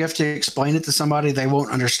things. If you have to explain it to somebody, they won't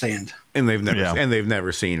understand, and they've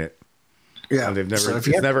never seen it. Yeah, and it's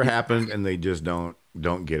never happened, and they just don't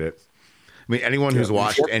get it. I mean, anyone who's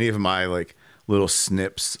watched any of my like little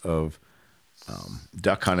snips of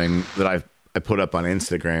duck hunting that I put up on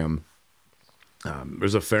Instagram,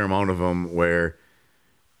 there's a fair amount of them where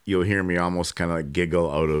you'll hear me almost kind of like giggle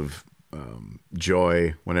out of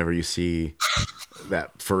joy whenever you see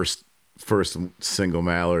that first single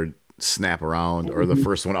mallard snap around, or the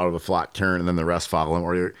first one out of the flock turn, and then the rest follow him,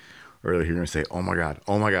 or you're hearing say, "Oh my God,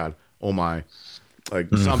 oh my God, oh my," like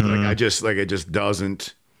something. Like, it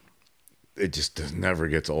just never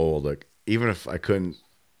gets old. Like, even if I couldn't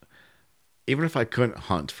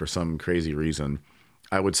hunt for some crazy reason,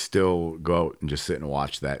 I would still go out and just sit and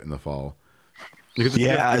watch that in the fall.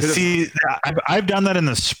 Yeah, see, I've done that in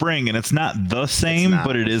the spring, and it's not the same,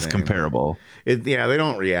 but it is comparable. Yeah, they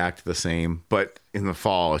don't react the same, but in the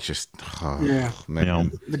fall, it's just man. You know,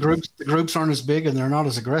 The groups aren't as big and they're not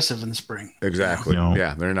as aggressive in the spring. exactly. You know?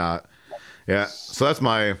 Yeah, they're not. Yeah, so that's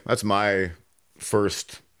my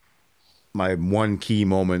one key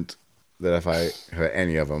moment that if I had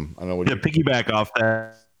any of them, I don't know what. To piggyback off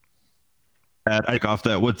that.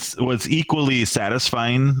 What's equally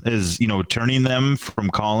satisfying is, you know, turning them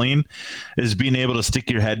from calling is being able to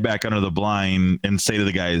stick your head back under the blind and say to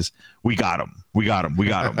the guys, we got him.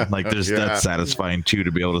 Like that's satisfying too,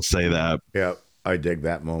 to be able to say that. Yeah, I dig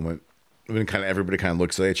that moment. When everybody kind of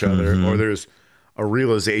looks at each other, or there's a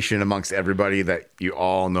realization amongst everybody that you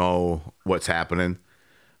all know what's happening.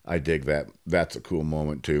 I dig that. That's a cool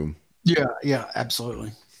moment too. Yeah,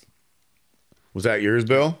 absolutely. Was that yours,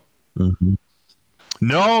 Bill? Mm-hmm.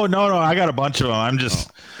 No. I got a bunch of them. I'm just,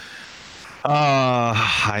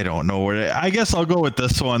 I don't know where. I guess I'll go with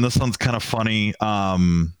this one. This one's kind of funny.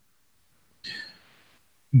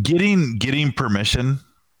 Getting permission,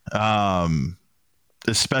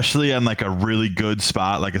 especially on like a really good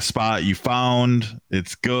spot, like a spot you found,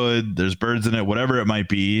 it's good, there's birds in it, whatever it might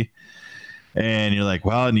be, and you're like,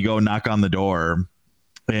 well, and you go knock on the door.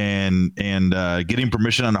 And getting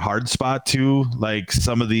permission on a hard spot too, like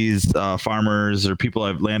some of these farmers or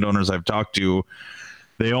landowners I've talked to,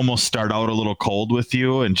 they almost start out a little cold with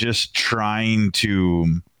you, and just trying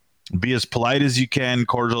to be as polite as you can,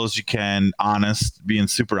 cordial as you can, honest, being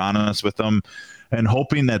super honest with them, and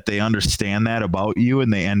hoping that they understand that about you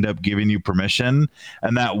and they end up giving you permission.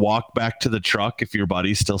 And that walk back to the truck, if your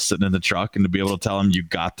buddy's still sitting in the truck, and to be able to tell him you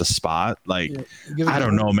got the spot, like, I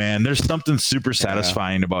don't know, man, there's something super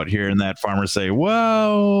satisfying about hearing that farmer say,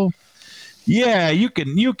 well, yeah, you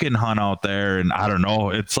can hunt out there. And I don't know,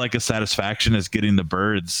 it's like a satisfaction as getting the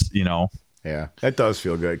birds, you know? Yeah, that does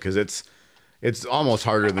feel good, because it's almost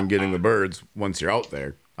harder than getting the birds once you're out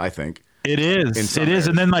there, I think. It is.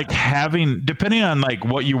 And then like depending on like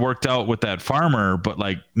what you worked out with that farmer, but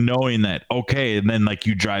like knowing that, okay. And then like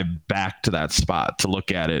you drive back to that spot to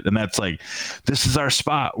look at it. And that's like, this is our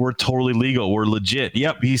spot. We're totally legal. We're legit.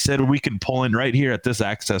 Yep. He said we can pull in right here at this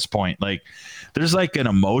access point. Like there's like an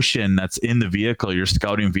emotion that's in the vehicle, your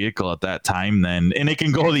scouting vehicle at that time then. And it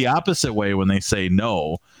can go the opposite way when they say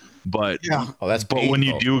no, but, but when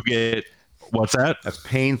you do get, what's that? That's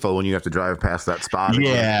painful when you have to drive past that spot.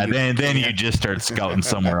 Yeah, then you just start scouting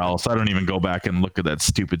somewhere else. I don't even go back and look at that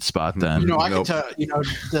stupid spot then. You know, I can tell, you know,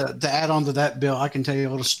 to add on to that, Bill, I can tell you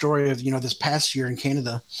a little story of, you know, this past year in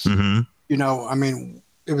Canada. Mm-hmm. You know, I mean,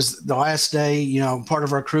 it was the last day, you know, part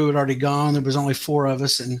of our crew had already gone. There was only 4 of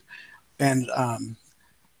us, and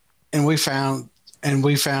we found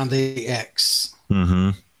the X. Mm-hmm.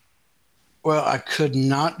 Well, I could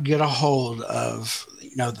not get a hold of,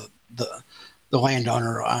 you know, the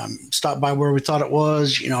landowner. Stopped by where we thought it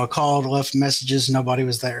was, you know, I called, left messages, nobody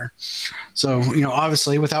was there. So, you know,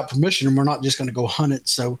 obviously without permission, we're not just going to go hunt it.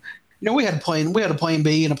 So, you know, we had a plan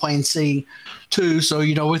B and a plan C too. So,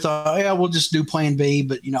 you know, we thought, yeah, we'll just do plan B,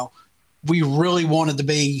 but you know, we really wanted to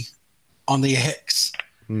be on the X.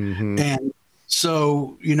 Mm-hmm. And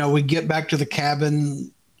so, you know, we get back to the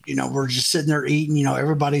cabin, you know, we're just sitting there eating, you know,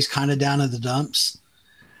 everybody's kind of down in the dumps.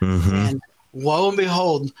 Mm-hmm. And lo and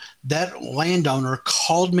behold, that landowner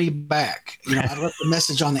called me back. You know, I left a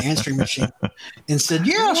message on the answering machine and said,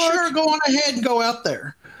 yeah, sure, go on ahead and go out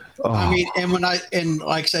there. Oh. I mean, and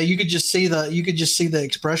like I say, you could just see the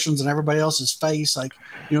expressions in everybody else's face. Like,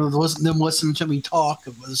 you know, it wasn't them listening to me talk.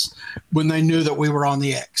 It was when they knew that we were on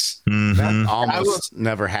the X. Mm-hmm. That almost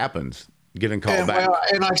never happens. Getting called back. Well,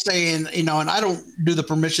 and I say, and you know, and I don't do the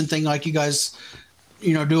permission thing like you guys,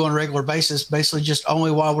 you know, do on a regular basis, basically just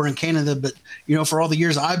only while we're in Canada. But, you know, for all the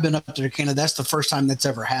years I've been up to Canada, that's the first time that's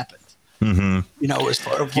ever happened. Mm-hmm. You know, as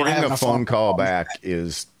far as getting a phone call back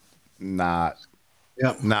is not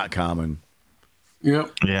common.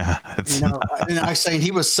 Yep. Yeah. You know, and I say, and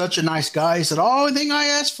he was such a nice guy. He said, oh, the thing I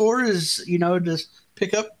asked for is, you know, just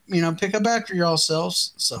pick up after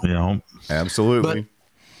yourselves. So, yeah, absolutely.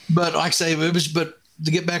 But like I say, but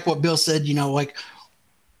to get back what Bill said, you know, like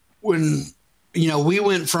when, you know, we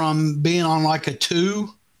went from being on like a 2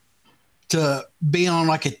 to being on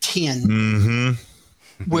like a 10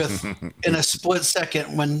 mm-hmm. with in a split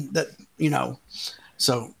second when that, you know,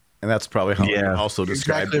 so. And that's probably how you also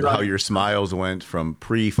described how your smiles went from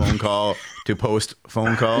pre-phone call to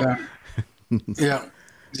post-phone call. Yeah,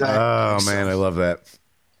 exactly. Oh, man, I love that.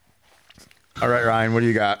 All right, Ryan, what do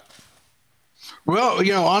you got? Well,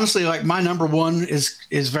 you know, honestly, like my number one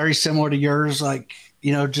is very similar to yours. Like,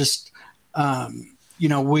 you know, just, you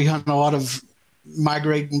know, we hunt a lot of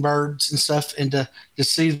migrating birds and stuff, and to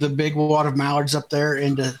see the big wad of mallards up there,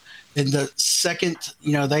 and the second,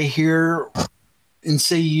 they hear and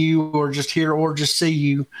see you, or just hear or just see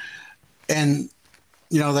you, and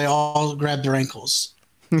they all grab their ankles.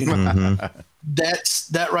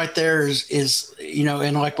 That right there is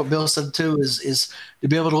and like what Bill said too, is to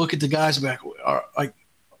be able to look at the guys and be like,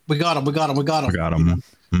 we got him.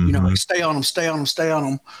 Like, stay on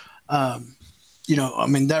them. I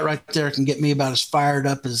mean, that right there can get me about as fired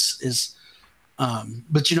up as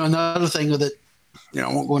but another thing with it,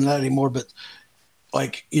 I won't go into that anymore, but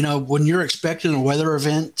like, when you're expecting a weather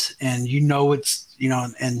event and it's,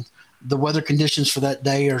 and the weather conditions for that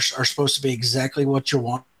day are supposed to be exactly what you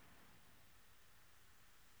want.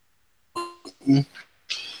 And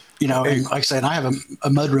like I said, I have a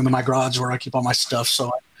mud room in my garage where I keep all my stuff.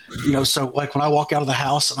 So, so like when I walk out of the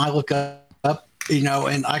house and I look up,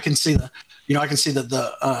 and I can see the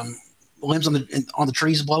limbs on the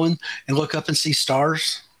trees blowing, and look up and see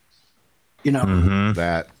stars,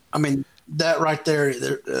 that, I mean, that right there,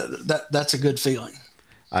 that's a good feeling.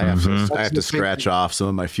 I have to scratch off some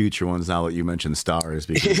of my future ones now that you mentioned stars,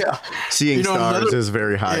 because seeing stars is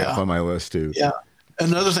very high up on my list too. Yeah.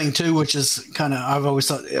 Another thing too, which is kind of, I've always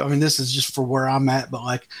thought, I mean, this is just for where I'm at, but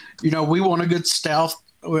like, we want a good stout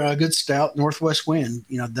northwest wind.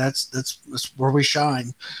 That's where we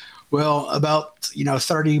shine. Well, about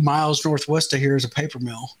 30 miles northwest of here is a paper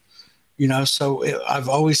mill. So I've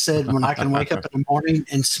always said, when I can wake up in the morning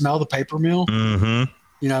and smell the paper mill,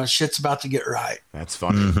 shit's about to get right. That's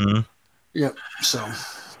funny. Yep. So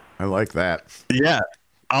I like that. Yeah.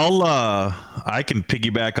 I can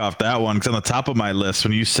piggyback off that one, because on the top of my list,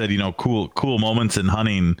 when you said, cool moments in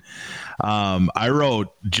hunting, I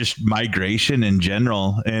wrote just migration in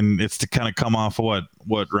general, and it's to kind of come off of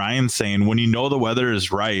what Ryan's saying. When the weather is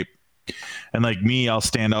ripe, and like me, I'll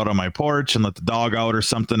stand out on my porch and let the dog out or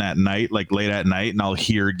something at night, like late at night, and I'll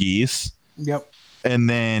hear geese. Yep. And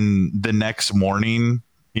then the next morning,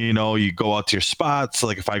 you go out to your spots.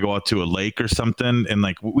 Like if I go out to a lake or something, and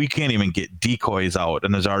like we can't even get decoys out,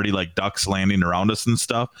 and there's already like ducks landing around us and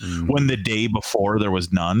stuff, when the day before there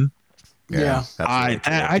was none. Yeah. I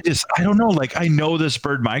don't know. Like, I know this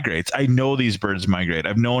bird migrates. I know these birds migrate.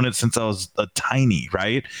 I've known it since I was tiny,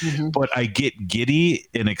 right? But I get giddy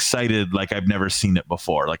and excited like I've never seen it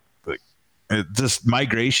before. Like just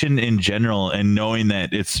migration in general, and knowing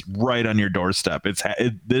that it's right on your doorstep.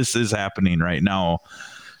 This is happening right now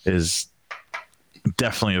is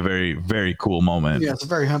definitely a very, very cool moment. Yeah, it's a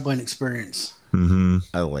very humbling experience.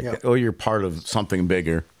 I like it. Oh, you're part of something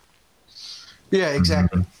bigger. Yeah,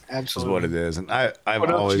 exactly. Absolutely. Is what it is. And I've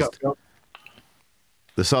always,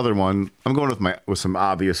 this other one, I'm going with some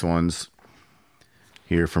obvious ones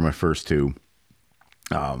here for my first two.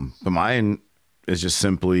 But mine is just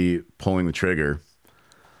simply pulling the trigger.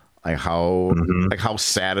 Like how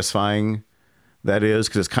satisfying that is,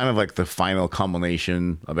 because it's kind of like the final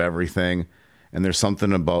culmination of everything. And there's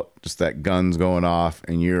something about just that gun's going off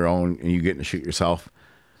and you getting to shoot yourself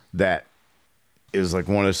that is like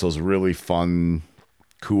one of those really fun,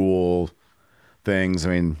 cool things. I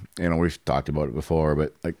mean, we've talked about it before,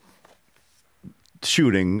 but like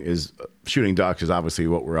shooting ducks is obviously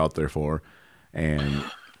what we're out there for. And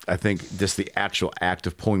I think just the actual act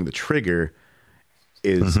of pulling the trigger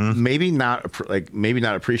is maybe not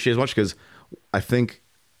appreciated as much, because I think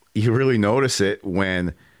you really notice it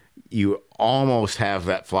when you almost have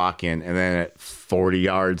that flock in, and then at 40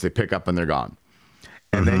 yards they pick up and they're gone.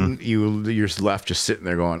 And then you're left just sitting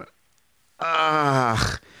there going,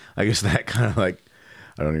 I guess that kind of like,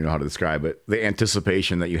 I don't even know how to describe it. The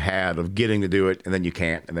anticipation that you had of getting to do it, and then you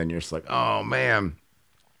can't. And then you're just like, oh man.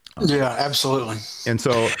 Yeah, absolutely. And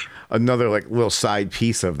so another like little side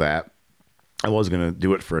piece of that, I was going to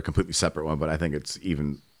do it for a completely separate one, but I think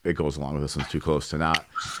it goes along with this one's too close to not,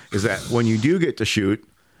 is that when you do get to shoot,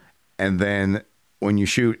 and then when you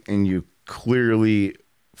shoot and you clearly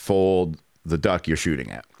fold the duck you're shooting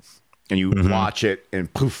at, and you watch it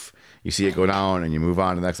and poof, you see it go down and you move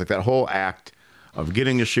on to the next, like that whole act of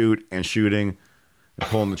getting to shoot and shooting and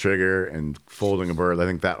pulling the trigger and folding a bird. I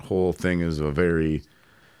think that whole thing is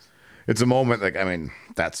it's a moment. Like, I mean,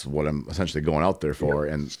 that's what I'm essentially going out there for.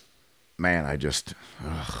 And man, I just,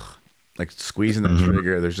 like squeezing that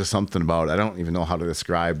trigger, there's just something about it. I don't even know how to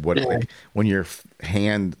describe what like when your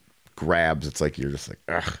hand grabs, it's like, you're just like,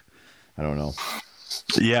 I don't know.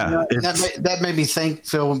 Yeah, that made me think,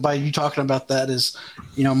 Phil, by you talking about that, is,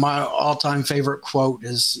 my all-time favorite quote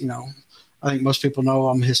is, I think most people know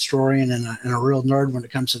I'm a historian and a real nerd when it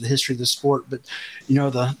comes to the history of the sport, but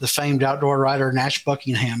the famed outdoor writer Nash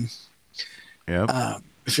Buckingham. Yeah.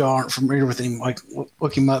 if y'all aren't familiar with him, like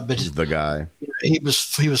look him up. But The guy. he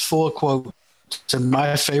was full of quotes. And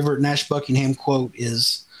my favorite Nash Buckingham quote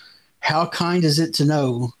is, "How kind is it to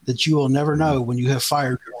know that you will never know when you have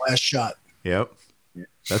fired your last shot?" Yep.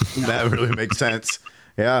 That really makes sense.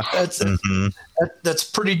 Yeah. That's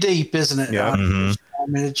pretty deep, isn't it? Yeah. I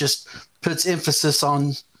mean, it just puts emphasis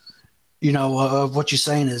on, what you're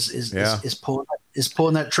saying is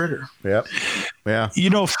pulling that trigger. Yep. Yeah.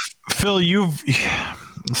 Phil,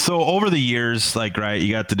 so over the years, like, right,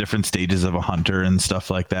 you got the different stages of a hunter and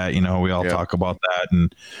stuff like that. We all talk about that,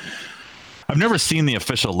 and I've never seen the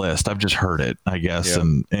official list. I've just heard it, I guess.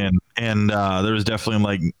 Yep. And there was definitely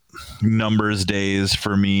like numbers days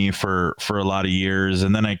for me for a lot of years.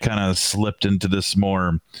 And then I kind of slipped into this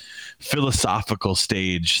more philosophical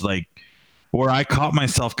stage, like where I caught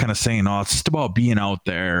myself kind of saying, oh, it's just about being out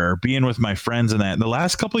there, being with my friends and that. And the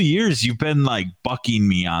last couple of years, you've been like bucking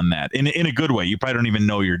me on that in a good way. You probably don't even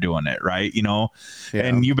know you're doing it, right?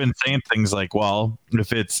 And you've been saying things like, well,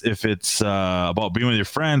 if it's about being with your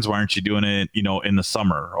friends, why aren't you doing it, in the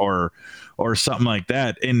summer or something like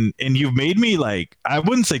that? And you've made me, like, I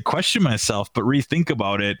wouldn't say question myself, but rethink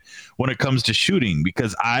about it when it comes to shooting,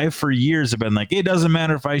 because I for years have been like, it doesn't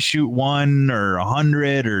matter if I shoot 1 or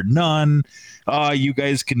 100 or none. You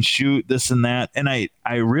guys can shoot this and that. And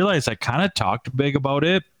I realized I kind of talked big about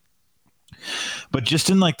it, but just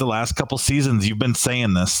in like the last couple seasons, you've been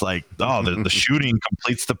saying this, like, oh, the shooting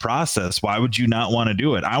completes the process. Why would you not want to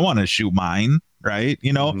do it? I want to shoot mine, right?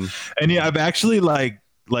 And I've actually like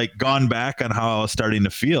gone back on how I was starting to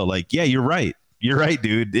feel like, yeah, you're right. You're right,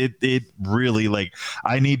 dude. It really, like,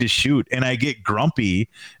 I need to shoot, and I get grumpy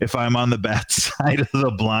if I'm on the bad side of the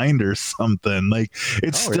blind or something. Like,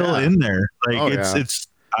 it's still in there. Like, it's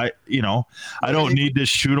I don't need to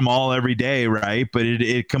shoot them all every day, right? But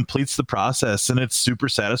it completes the process, and it's super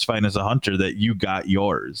satisfying as a hunter that you got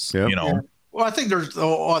yours. Yep. Yeah. Well, I think there's a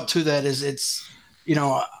lot to that. It's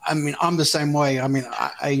I mean, I'm the same way. I mean,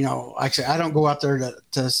 actually, I don't go out there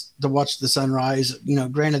to watch the sunrise.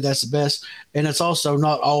 Granted, that's the best, and it's also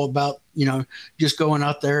not all about just going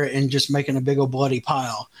out there and just making a big old bloody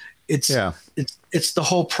pile. It's the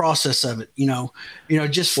whole process of it.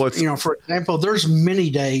 For example, there's many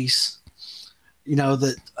days,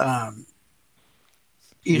 that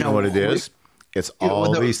you know what it is. It's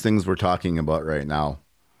all these things we're talking about right now.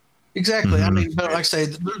 Exactly. Mm-hmm. I mean, but like I say,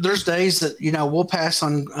 there's days that, we'll pass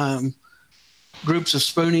on groups of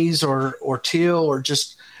spoonies or teal or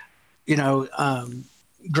just,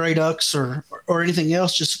 gray ducks or anything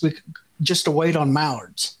else, just to wait on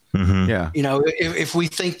mallards. Mm-hmm. Yeah. If we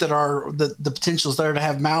think that the potential is there to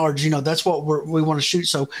have mallards, that's what we want to shoot.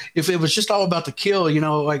 So if it was just all about the kill,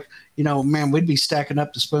 man, we'd be stacking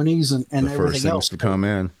up the spoonies and the everything else to come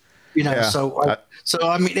in. So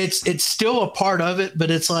I mean, it's still a part of it,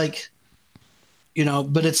 but it's like,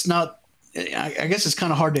 but it's not. I guess it's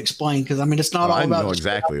kind of hard to explain because I mean, it's not all about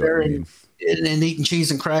exactly what you mean. And eating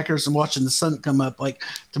cheese and crackers and watching the sun come up. Like,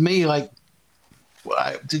 to me, like,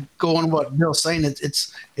 to go on what Bill's saying,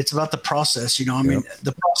 it's about the process. I mean,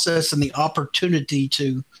 the process and the opportunity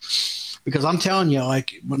to. Because I'm telling you,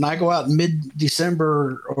 like, when I go out in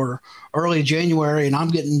mid-December or early January and I'm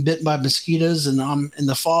getting bitten by mosquitoes and I'm in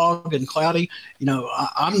the fog and cloudy,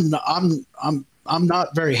 I'm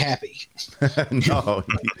not very happy. No,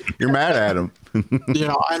 you're mad at them.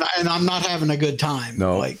 And I'm not having a good time.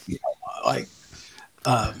 No, even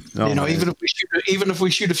if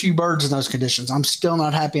we shoot a few birds in those conditions, I'm still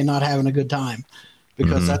not happy and not having a good time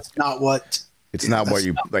because that's not what. It's not what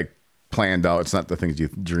you like. Planned out. It's not the things you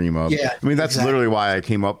dream of. Yeah, I mean, that's literally why I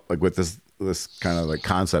came up like with this kind of like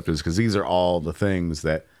concept, is because these are all the things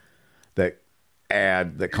that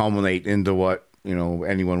culminate into what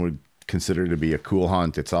anyone would consider to be a cool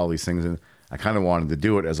hunt. It's all these things, and I kind of wanted to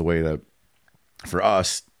do it as a way for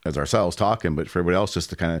us as ourselves talking, but for everybody else just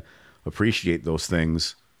to kind of appreciate those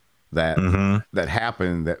things that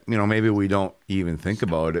happen that maybe we don't even think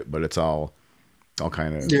about it, but it's all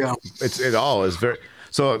kind of it all is very.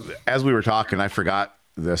 So as we were talking, I forgot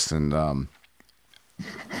this, and we're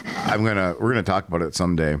gonna talk about it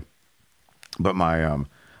someday. But I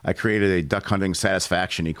created a duck hunting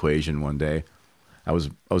satisfaction equation one day. I was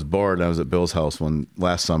bored. I was at Bill's house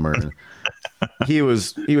last summer. And he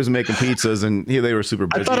was making pizzas, and they were super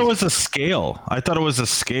busy. I thought it was a scale.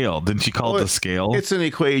 Didn't you call it a scale? It's an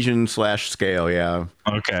equation / scale. Yeah.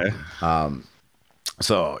 Okay.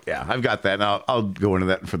 So yeah, I've got that, and I'll go into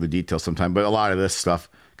that for the details sometime. But a lot of this stuff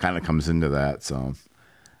kind of comes into that, so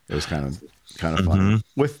it was kind of fun.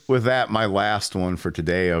 With that, my last one for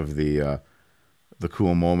today of the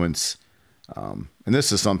cool moments, and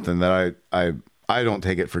this is something that I don't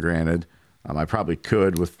take it for granted. I probably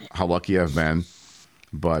could with how lucky I've been,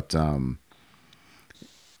 but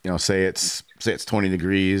say it's 20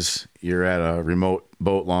 degrees, you're at a remote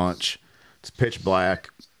boat launch, it's pitch black,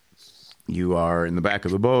 you are in the back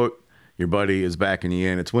of the boat, your buddy is backing you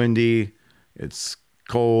in, it's windy, it's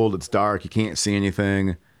cold, it's dark, you can't see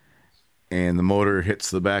anything, and the motor hits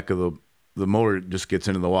the back of the motor just gets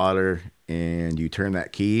into the water, and you turn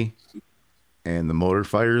that key and the motor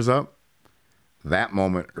fires up. That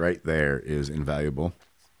moment right there is invaluable.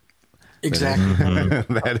 Exactly.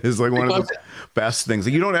 That is like one of the best things.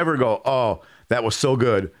 You don't ever go, oh, that was so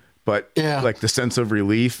good. But like the sense of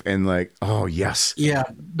relief and like, oh, yes. Yeah.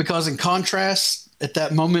 Because in contrast, at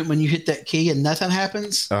that moment when you hit that key and nothing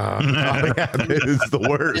happens, it is the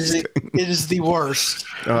worst. It is the worst.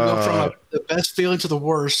 You go from the best feeling to the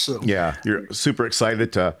worst. So. Yeah. You're super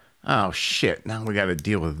excited to, oh, shit, now we got to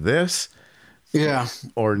deal with this. Yeah.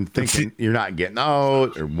 Or thinking you're not getting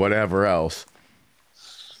out or whatever else.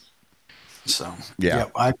 So, yeah,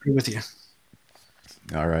 I agree with you.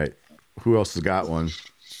 All right. Who else has got one?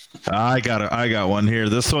 I got one here.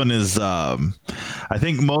 This one is, I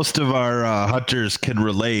think most of our hunters can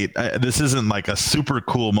relate. This isn't like a super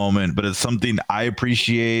cool moment, but it's something I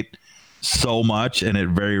appreciate so much, and it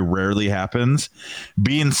very rarely happens.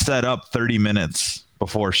 Being set up 30 minutes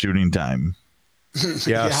before shooting time.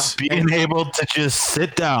 Yes. Being able to just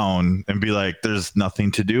sit down and be like, there's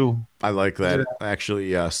nothing to do. I like that.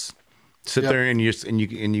 Actually, yes. Sit there and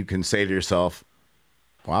you can say to yourself,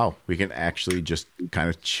 wow, we can actually just kind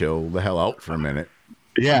of chill the hell out for a minute.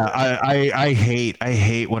 Yeah, I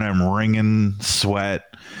hate when I'm wringing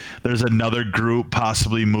sweat. There's another group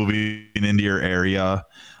possibly moving into your area.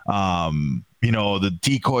 The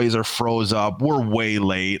decoys are froze up. We're way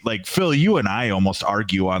late. Like Phil, you and I almost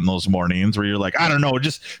argue on those mornings where you're like, I don't know,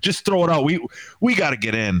 just throw it out. We got to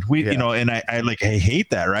get in. And I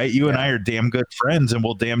hate that, right? You and I are damn good friends, and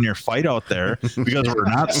we'll damn near fight out there because we're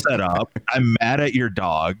not set up. I'm mad at your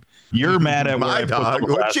dog. You're mad at my dog.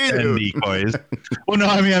 What you do? Decoys. Well, no,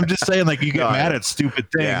 I mean, I'm just saying, like, you get mad at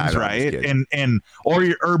stupid things, right?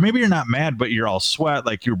 Or maybe you're not mad, but you're all sweat.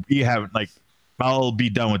 Like you haven't like. I'll be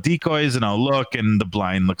done with decoys and I'll look and the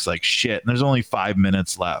blind looks like shit. And there's only 5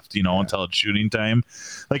 minutes left, until it's shooting time.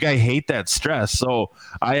 Like, I hate that stress. So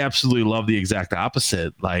I absolutely love the exact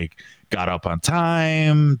opposite. Like, got up on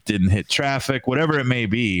time, didn't hit traffic, whatever it may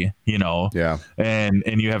be, Yeah. And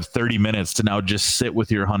you have 30 minutes to now just sit with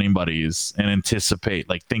your hunting buddies and anticipate,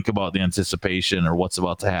 like think about the anticipation or what's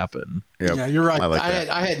about to happen. Yep. Yeah, you're right.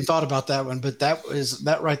 I hadn't thought about that one, but that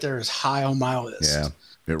right there is high on my list. Yeah.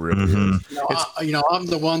 It really is. I'm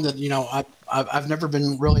the one that I've never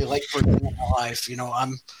been really late for a day in my life.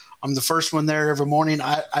 I'm the first one there every morning.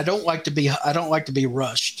 I don't like to be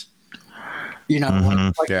rushed. Say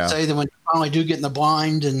that when you finally do get in the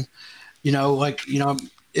blind, and if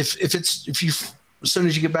you as soon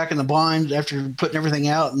as you get back in the blind after putting everything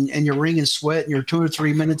out and you're wringing sweat and you're 2 or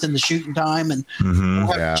 3 minutes in the shooting time and you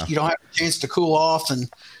don't have a chance to cool off, and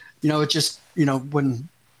it just when.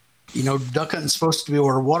 Duck hunting's supposed to be,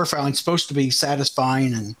 or waterfowling's supposed to be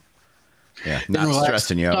satisfying and not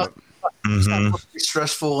stressing you out. It's not supposed to be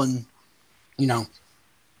stressful, and Yeah,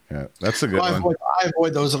 that's a good one. I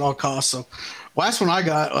avoid those at all costs. So, last one I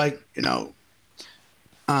got,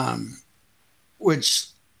 which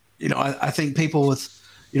I think people with,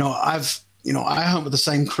 I hunt with the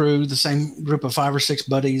same crew, the same group of 5 or 6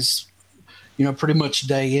 buddies, pretty much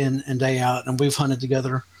day in and day out, and we've hunted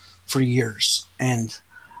together for years, and.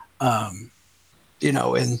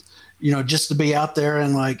 Just to be out there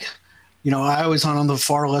and I always hunt on the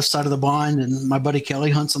far left side of the blind, and my buddy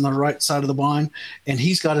Kelly hunts on the right side of the blind, and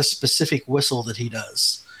he's got a specific whistle that he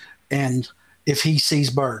does. And if he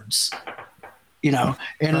sees birds, in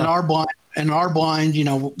our blind,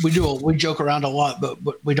 we joke around a lot, but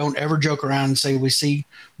we don't ever joke around and say we see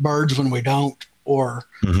birds when we don't, or,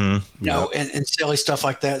 and silly stuff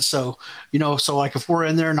like that. So, so like if we're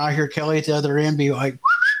in there and I hear Kelly at the other end be like,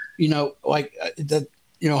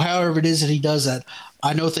 however it is that he does that,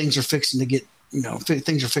 I know things are fixing to get,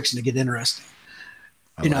 interesting.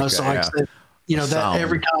 I said, that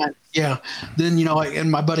every time. Yeah. Then,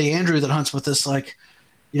 and my buddy Andrew that hunts with us,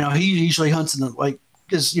 he usually hunts in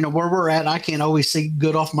because, where we're at, I can't always see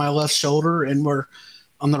good off my left shoulder, and we're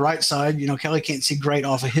on the right side, Kelly can't see great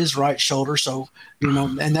off of his right shoulder. So,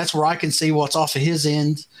 and that's where I can see what's off of his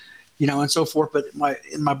end, and so forth. But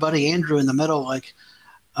my buddy Andrew in the middle,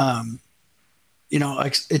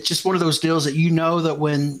 it's just one of those deals that that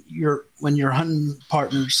when your hunting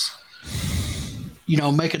partners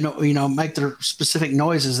make their specific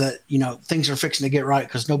noises that, things are fixing to get right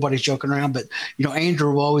because nobody's joking around. But,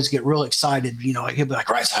 Andrew will always get real excited. Like he'll be like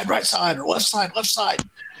right side, or left side.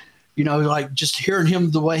 Like just hearing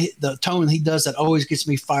him, the tone he does, that always gets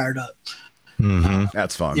me fired up. Mm-hmm.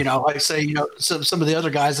 That's fun. Like I say, some of the other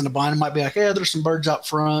guys in the blind might be like, yeah, there's some birds out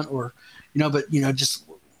front, or, but, just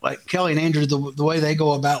like Kelly and Andrew, the way they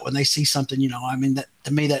go about when they see something, that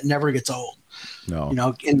to me, that never gets old. No.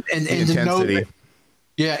 And to know that,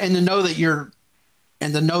 and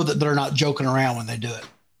to know that they're not joking around when they do it.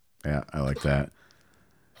 Yeah, I like that.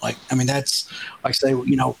 Like, that's, like I say,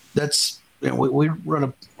 that's, we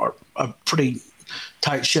run a pretty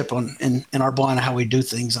tight ship in our blind of how we do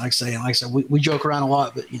things. Like I said, we joke around a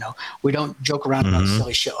lot, but we don't joke around about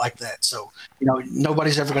silly shit like that. So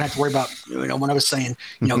nobody's ever gonna have to worry about when I was saying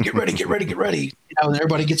get ready, and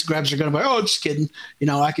everybody grabs their gun and like, oh, just kidding.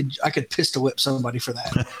 I could pistol whip somebody for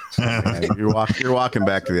that. You're walking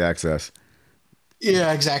back to the access.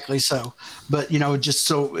 Yeah, exactly. So, but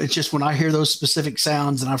it's just when I hear those specific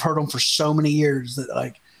sounds, and I've heard them for so many years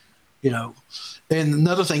that and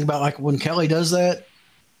another thing about like when Kelly does that,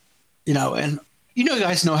 and you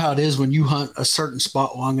guys know how it is when you hunt a certain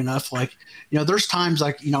spot long enough. Like, there's times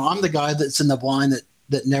like, I'm the guy that's in the blind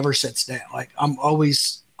that never sits down. Like I'm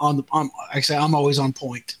always I'm always on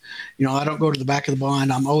point. I don't go to the back of the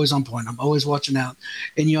blind. I'm always on point. I'm always watching out.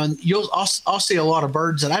 And I'll see a lot of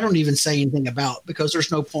birds that I don't even say anything about because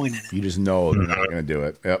there's no point in it. You just know they're not going to do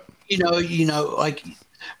it. Yep. Like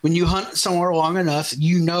when you hunt somewhere long enough,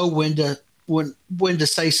 when to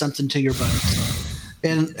say something to your buddies.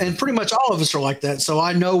 And pretty much all of us are like that. So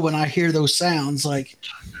I know when I hear those sounds, like,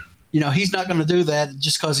 he's not going to do that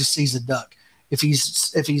just because he sees a duck. If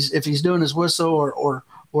he's doing his whistle or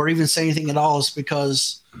even say anything at all, it's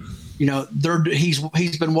because,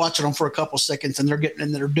 he's been watching them for a couple seconds and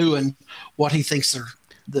they're doing what he thinks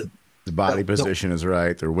the body position is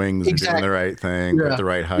right. Their wings are doing the right thing at the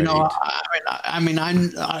right height.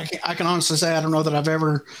 I can honestly say I don't know that I've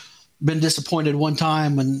ever been disappointed one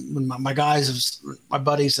time when my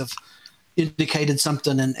buddies have indicated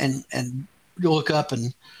something and you look up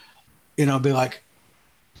and be like,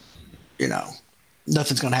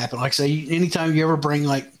 nothing's going to happen. Like I say, anytime you ever bring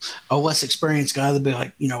like a less experienced guy, they'll be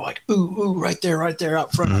like, like, ooh, right there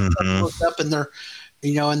out front. Mm-hmm. Look up and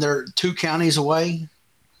they're 2 counties away.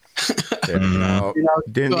 Didn't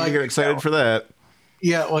get excited for that.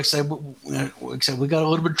 Yeah, like I said, we got a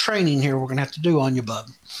little bit of training here we're going to have to do on you, bub.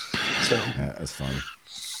 So yeah, that's fun.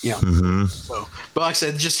 Yeah. Mm-hmm. So, but like I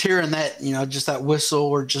said, just hearing that, just that whistle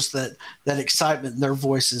or just that excitement in their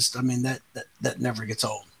voices, that never gets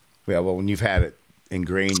old. Yeah, well, when you've had it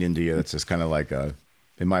ingrained into you, it's just kind of like it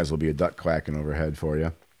might as well be a duck quacking overhead for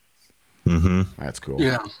you. Mm-hmm. That's cool.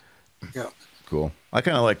 Yeah. Yeah. Cool. I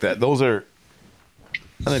kind of like that.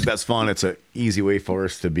 I think that's fun. It's an easy way for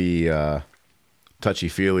us to be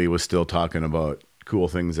touchy-feely with still talking about cool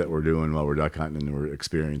things that we're doing while we're duck hunting and we're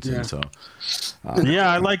experiencing. Yeah. So,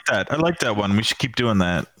 I like that. I like that one. We should keep doing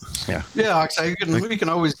that. Yeah. Yeah. Like I say, we can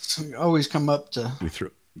always come up to.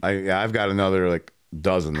 I've got another like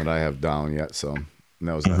dozen that I have down yet. So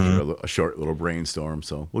that was after a short little brainstorm.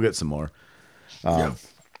 So we'll get some more. I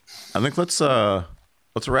think let's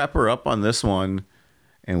wrap her up on this one.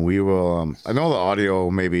 And we will. I know the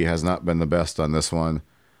audio maybe has not been the best on this one,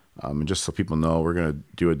 and just so people know, we're going to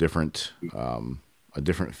do a different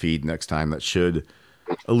feed next time that should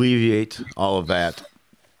alleviate all of that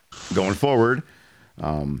going forward.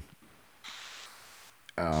 But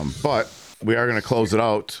we are going to close it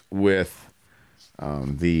out with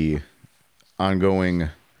the ongoing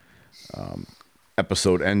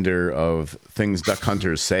episode ender of Things Duck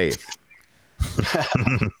Hunters Say.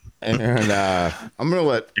 And I'm gonna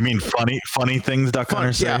let. You mean funny things duck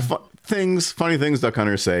hunters say? Yeah, funny things duck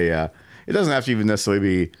hunters say. Yeah, it doesn't have to even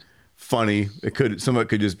necessarily be funny. Some of it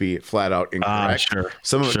could just be flat out incorrect. Sure.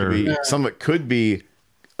 Some of it could be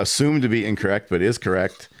assumed to be incorrect, but is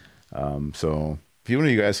correct. So if one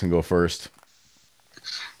of you guys can go first.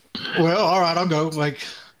 Well, all right, I'll go. Like,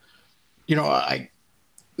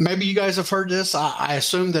 maybe you guys have heard this. I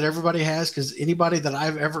assume that everybody has, because anybody that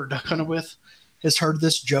I've ever duck hunted with has heard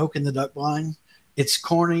this joke in the duck blind. It's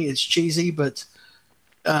corny, it's cheesy, but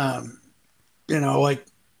like,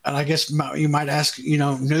 and I guess you might ask,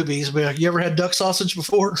 newbies, but like, you ever had duck sausage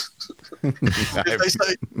before? They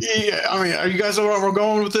say, yeah. Are you guys know where we're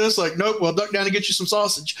going with this? Like, nope. Well, duck down and get you some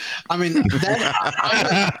sausage. I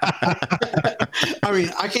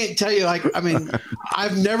can't tell you. Like,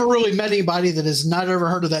 I've never really met anybody that has not ever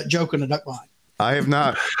heard of that joke in a duck blind. I have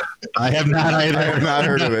not. I have not either. I have not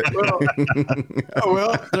heard of it.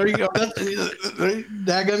 Well, there you go.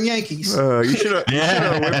 Daggum Yankees. You should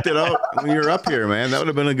have whipped it out when you were up here, man. That would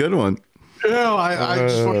have been a good one. No, I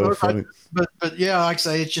just want to, but yeah, like I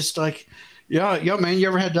say, it's just like, yeah, man, you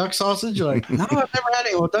ever had duck sausage? You're like, no, I've never had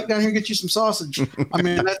any. Well, duck down here and get you some sausage. I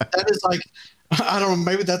mean, that is like, I don't know,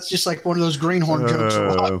 maybe that's just like one of those greenhorn jokes.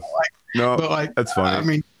 No, but like, that's funny. I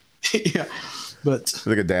mean, yeah, but it's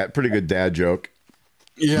like pretty good dad joke.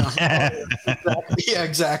 Yeah, yeah,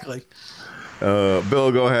 exactly.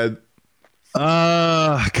 Bill, go ahead.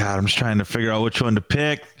 God, I'm just trying to figure out which one to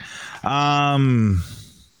pick.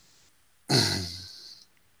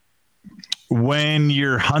 When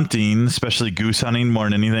you're hunting, especially goose hunting more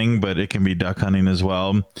than anything, but it can be duck hunting as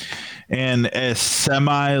well, and a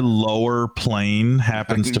semi lower plane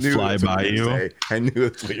happens to fly by you. I knew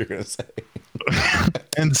that's what you were going to say.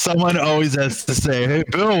 And someone always has to say, "Hey,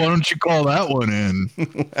 Bill, why don't you call that one in?"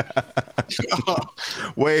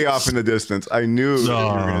 Way off in the distance. I knew you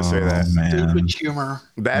were going to say that. Stupid humor.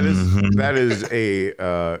 That is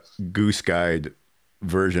a Goose Guide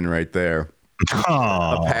version right there.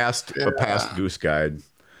 A past Goose Guide.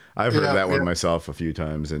 I've heard that one myself a few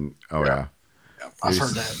times, and I've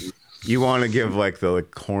heard that. You want to give like the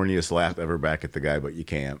corniest laugh ever back at the guy, but you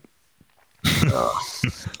can't.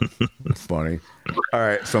 It's funny. All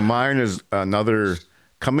right, so mine is another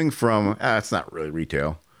coming from. It's not really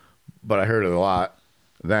retail, but I heard it a lot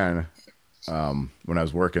then when I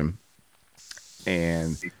was working.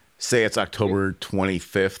 And say it's October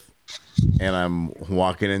 25th, and I'm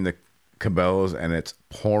walking into Cabela's and it's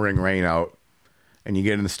pouring rain out, and you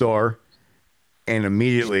get in the store, and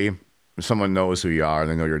immediately someone knows who you are.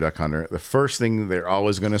 They know you're a duck hunter. The first thing they're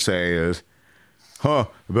always going to say is, "Huh,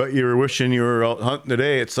 I bet you were wishing you were out hunting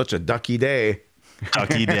today. It's such a ducky day."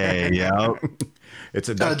 Ducky day, yeah. It's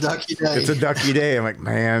a ducky day. It's a ducky day. I'm like,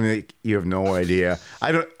 man, you have no idea.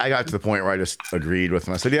 I got to the point where I just agreed with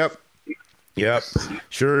them. I said, "Yep,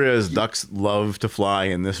 sure is. Ducks love to fly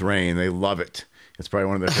in this rain. They love it. It's probably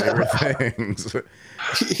one of their favorite things."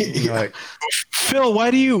 Like, Phil,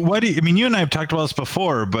 why do you? I mean, you and I have talked about this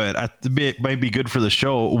before, but it might be good for the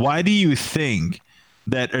show. Why do you think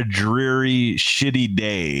that a dreary, shitty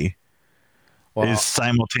day is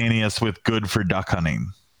simultaneous with good for duck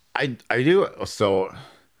hunting? I do. So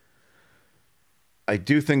I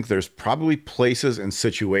do think there's probably places and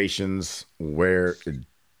situations where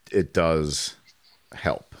it does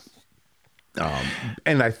help.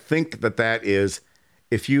 And I think that is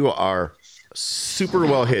if you are super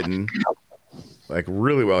well hidden, like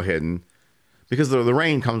really well hidden, because the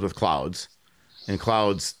rain comes with clouds, and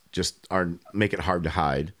clouds just make it hard to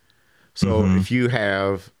hide. So if you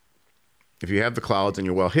have the clouds and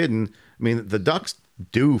you're well hidden, I mean, the ducks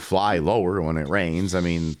do fly lower when it rains. I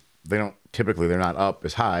mean, they're not up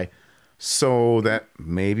as high. So that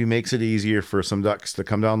maybe makes it easier for some ducks to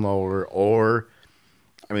come down lower. Or,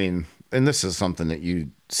 I mean, and this is something that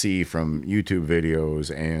you see from YouTube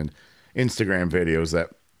videos and Instagram videos, that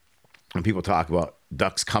when people talk about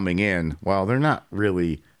ducks coming in, well, they're not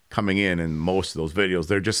really coming in most of those videos.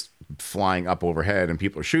 They're just flying up overhead and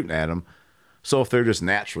people are shooting at them. So if they're just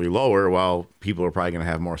naturally lower, well, people are probably going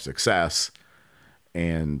to have more success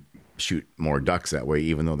and shoot more ducks that way,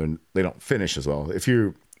 even though they don't finish as well. If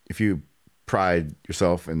you pride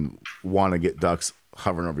yourself and want to get ducks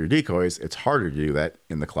hovering over your decoys, it's harder to do that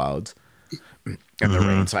in the clouds and the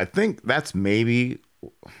rain. So I think that's maybe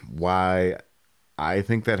why I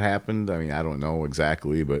think that happened. I mean, I don't know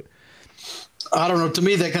exactly, but I don't know. To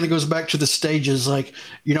me, that kind of goes back to the stages. Like,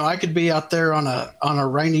 I could be out there on a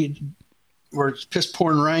rainy, where it's piss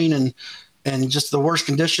pouring rain and just the worst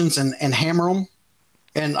conditions and hammer them,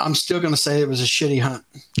 and I'm still going to say it was a shitty hunt.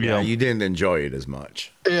 Yeah, you didn't enjoy it as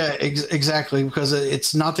much. Yeah, exactly, because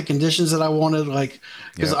it's not the conditions that I wanted. Like,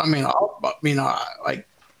 because I'm not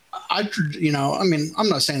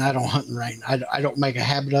saying I don't hunt in rain. I don't make a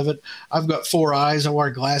habit of it. I've got 4 eyes. I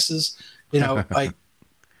wear glasses. Like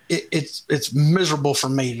it's miserable for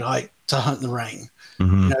me to hunt in the rain.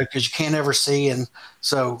 Because you can't ever see, and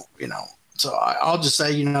so So I'll just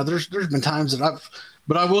say, there's been times that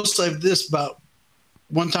but I will say this about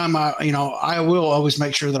one time I will always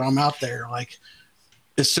make sure that I'm out there, like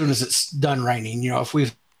as soon as it's done raining. If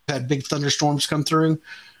we've had big thunderstorms come through,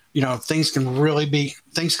 things can really be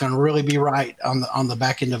right on the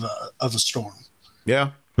back end of a storm. Yeah.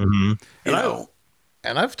 And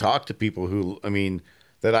I've talked to people who,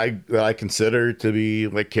 that I consider to be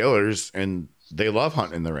like killers, and they love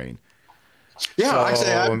hunting in the rain. Yeah.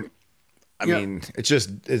 So,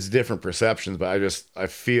 it's different perceptions, but I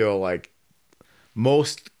feel like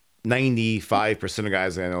most 95% of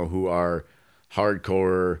guys I know who are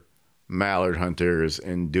hardcore mallard hunters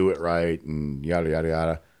and do it right and yada yada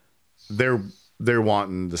yada, they're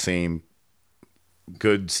wanting the same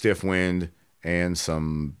good stiff wind and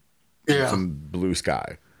some blue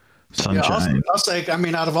sky, sunshine. Yeah, I'll say, I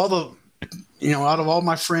mean, out of all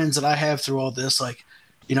my friends that I have through all this, like,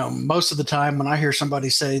 most of the time when I hear somebody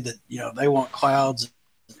say that, they want clouds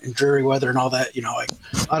and dreary weather and all that, like,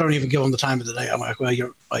 I don't even give them the time of the day. I'm like, well,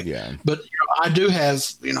 yeah. But I do have,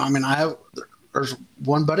 there's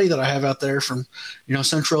one buddy that I have out there from,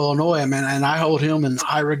 Central Illinois, and I hold him in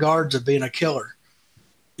high regards of being a killer,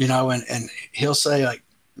 and he'll say, like,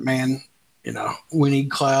 man, we need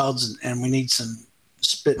clouds and we need some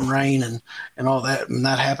spit and rain and all that. When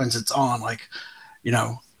that happens, it's on. Like,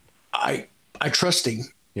 I trust him.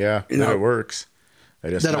 Yeah, that it works.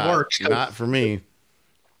 It works. Not for me.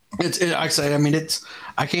 I say, I mean,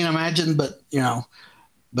 I can't imagine, but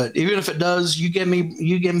but even if it does, you give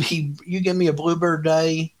me a bluebird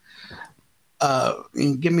day.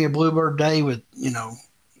 Give me a bluebird day with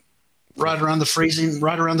right around the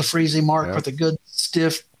freezing mark with a good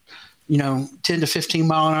stiff, 10 to 15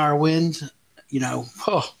 mile an hour wind.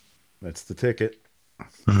 That's the ticket.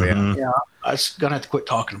 Mm-hmm. Yeah, I'm gonna have to quit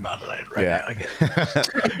talking about it right now. I guess.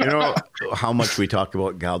 How much we talk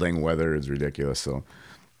about Galdang weather is ridiculous. So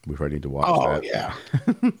we probably need to watch that. Oh yeah,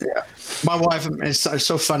 yeah. My wife, it's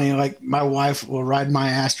so funny. Like, my wife will ride my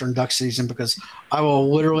ass during duck season because I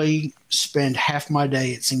will literally spend half my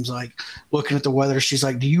day, it seems like, looking at the weather. She's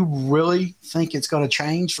like, "Do you really think it's going to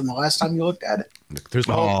change from the last time you looked at it?" There's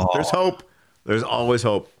hope. There's hope. There's always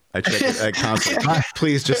hope. I check it constantly.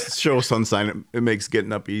 Please just show sunshine. It makes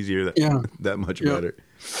getting up easier. That much better.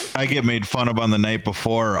 I get made fun of on the night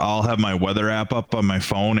before. I'll have my weather app up on my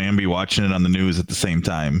phone and be watching it on the news at the same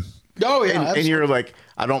time. Oh yeah, and you're like,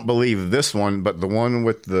 I don't believe this one, but the one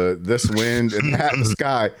with this wind and that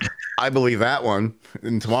sky, I believe that one.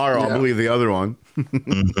 And tomorrow I'll believe the other one.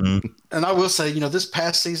 Mm-hmm. And I will say, this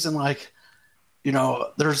past season, like,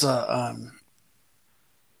 there's a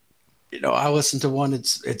I listened to one.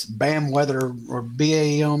 It's BAM Weather or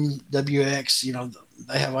BAMWX.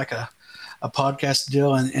 They have like a podcast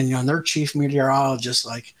deal, and their chief meteorologist,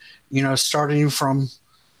 like, starting from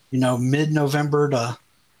mid-November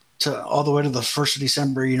to all the way to the 1st of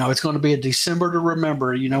December. It's going to be a December to remember.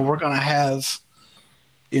 We're going to have,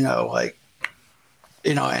 and I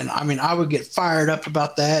mean, I would get fired up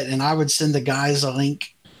about that, and I would send the guys a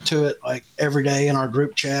link to it like every day in our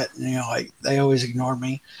group chat. Like, they always ignore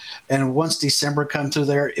me. And once December come through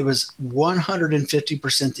there, it was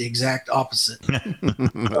 150% the exact opposite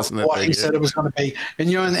of what he said it was going to be. And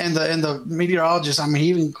and the meteorologist, I mean, he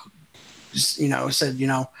even said,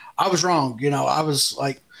 I was wrong. I was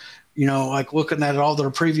like, like looking at all their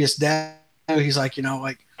previous data. He's like,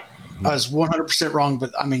 I was 100% wrong.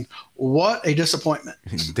 But I mean, what a disappointment.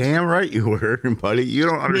 Damn right you were, buddy. You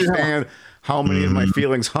don't understand how many of my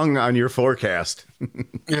feelings hung on your forecast.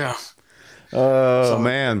 Yeah. Oh,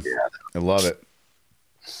 man. Yeah. I love it.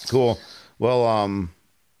 Cool. Well,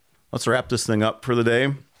 let's wrap this thing up for the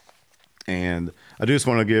day. And I just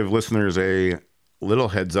want to give listeners a little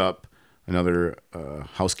heads up, another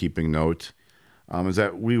housekeeping note, is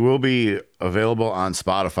that we will be available on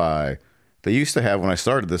Spotify. They used to have, when I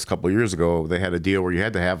started this a couple of years ago, they had a deal where you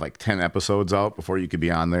had to have like 10 episodes out before you could be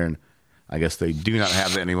on there. And I guess they do not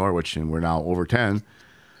have that anymore, and we're now over 10.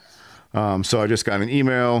 So I just got an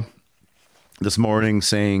email this morning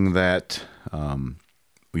saying that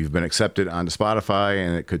we've been accepted onto Spotify,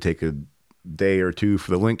 and it could take a day or two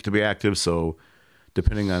for the link to be active. So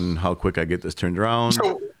depending on how quick I get this turned around.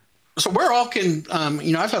 So where all can,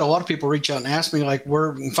 I've had a lot of people reach out and ask me like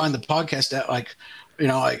where we can find the podcast at. Like,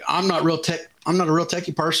 like I'm not a real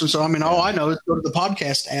techie person. So, I mean, all I know is go to the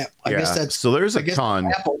podcast app. I guess that's, so there's a ton.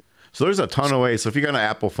 So there's a ton of ways. So if you got an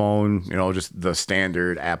Apple phone, just the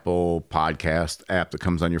standard Apple podcast app that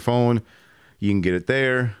comes on your phone, you can get it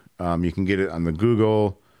there. You can get it on the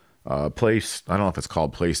Google Place. I don't know if it's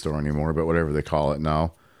called Play Store anymore, but whatever they call it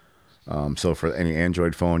now. So for any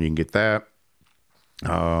Android phone, you can get that.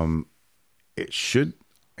 It should,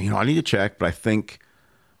 I need to check, but I think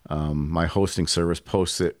my hosting service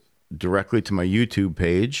posts it directly to my YouTube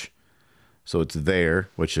page. So it's there,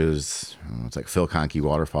 which is, it's like Phil Conkey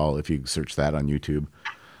Waterfowl. If you search that on YouTube,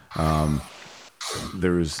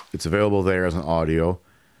 it's available there as an audio.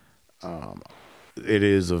 It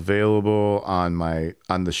is available on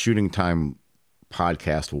the Shooting Time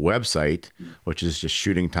podcast website, which is just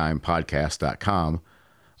shootingtimepodcast.com.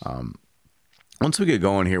 Once we get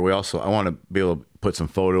going here, I want to be able to put some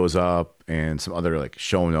photos up and some other like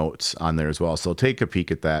show notes on there as well. So take a peek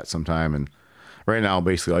at that sometime. And right now,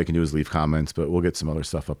 basically all you can do is leave comments, but we'll get some other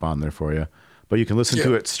stuff up on there for you. but you can listen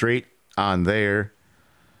to it straight on there.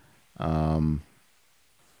 And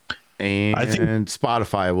I think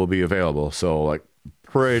Spotify will be available. So like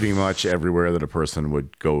pretty much everywhere that a person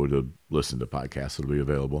would go to listen to podcasts will be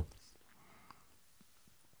available.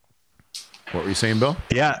 What were you saying, Bill?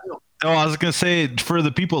 Yeah. Oh, I was gonna say for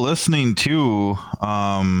the people listening too,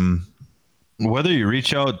 whether you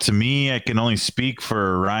reach out to me, I can only speak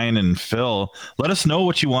for Ryan and Phil. Let us know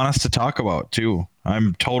what you want us to talk about too.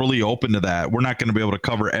 I'm totally open to that. We're not going to be able to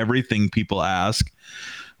cover everything people ask,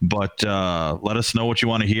 but let us know what you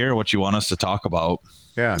want to hear, what you want us to talk about.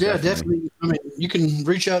 Yeah, definitely. I mean, you can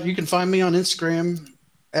reach out. You can find me on Instagram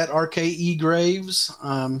at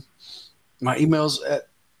RKEGraves. My email's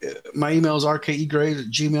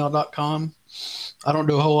rkegraves@gmail.com. I don't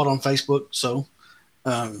do a whole lot on Facebook, so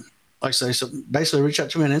like I say, so basically reach out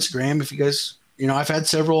to me on Instagram if you guys, I've had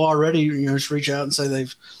several already, just reach out and say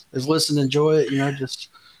they've listened, enjoy it, just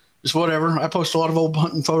whatever. I post a lot of old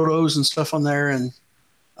hunting photos and stuff on there, and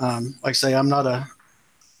like I say, I'm not a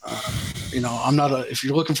if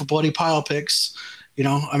you're looking for bloody pile pics,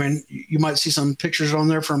 I mean, you might see some pictures on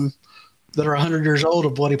there that are 100 years old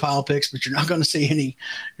of bloody pile pics, but you're not going to see any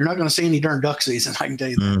darn duck season. I can tell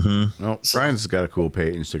you that. Mm-hmm. No, Brian's got a cool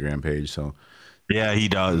Instagram page, so. Yeah, he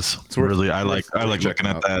does. It's really, I like looking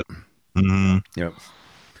at that. Mm-hmm. Yep.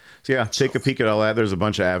 So yeah, take a peek at all that. There's a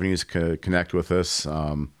bunch of avenues to connect with us.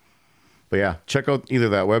 But yeah, check out either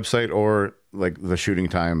that website or like the Shooting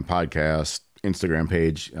Time podcast Instagram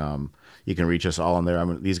page. You can reach us all on there.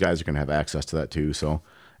 These guys are going to have access to that too, so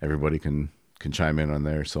everybody can chime in on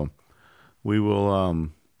there. So we will,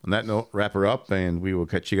 on that note, wrap her up, and we will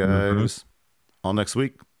catch you guys all next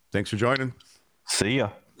week. Thanks for joining. See ya.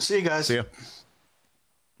 See you guys. See ya.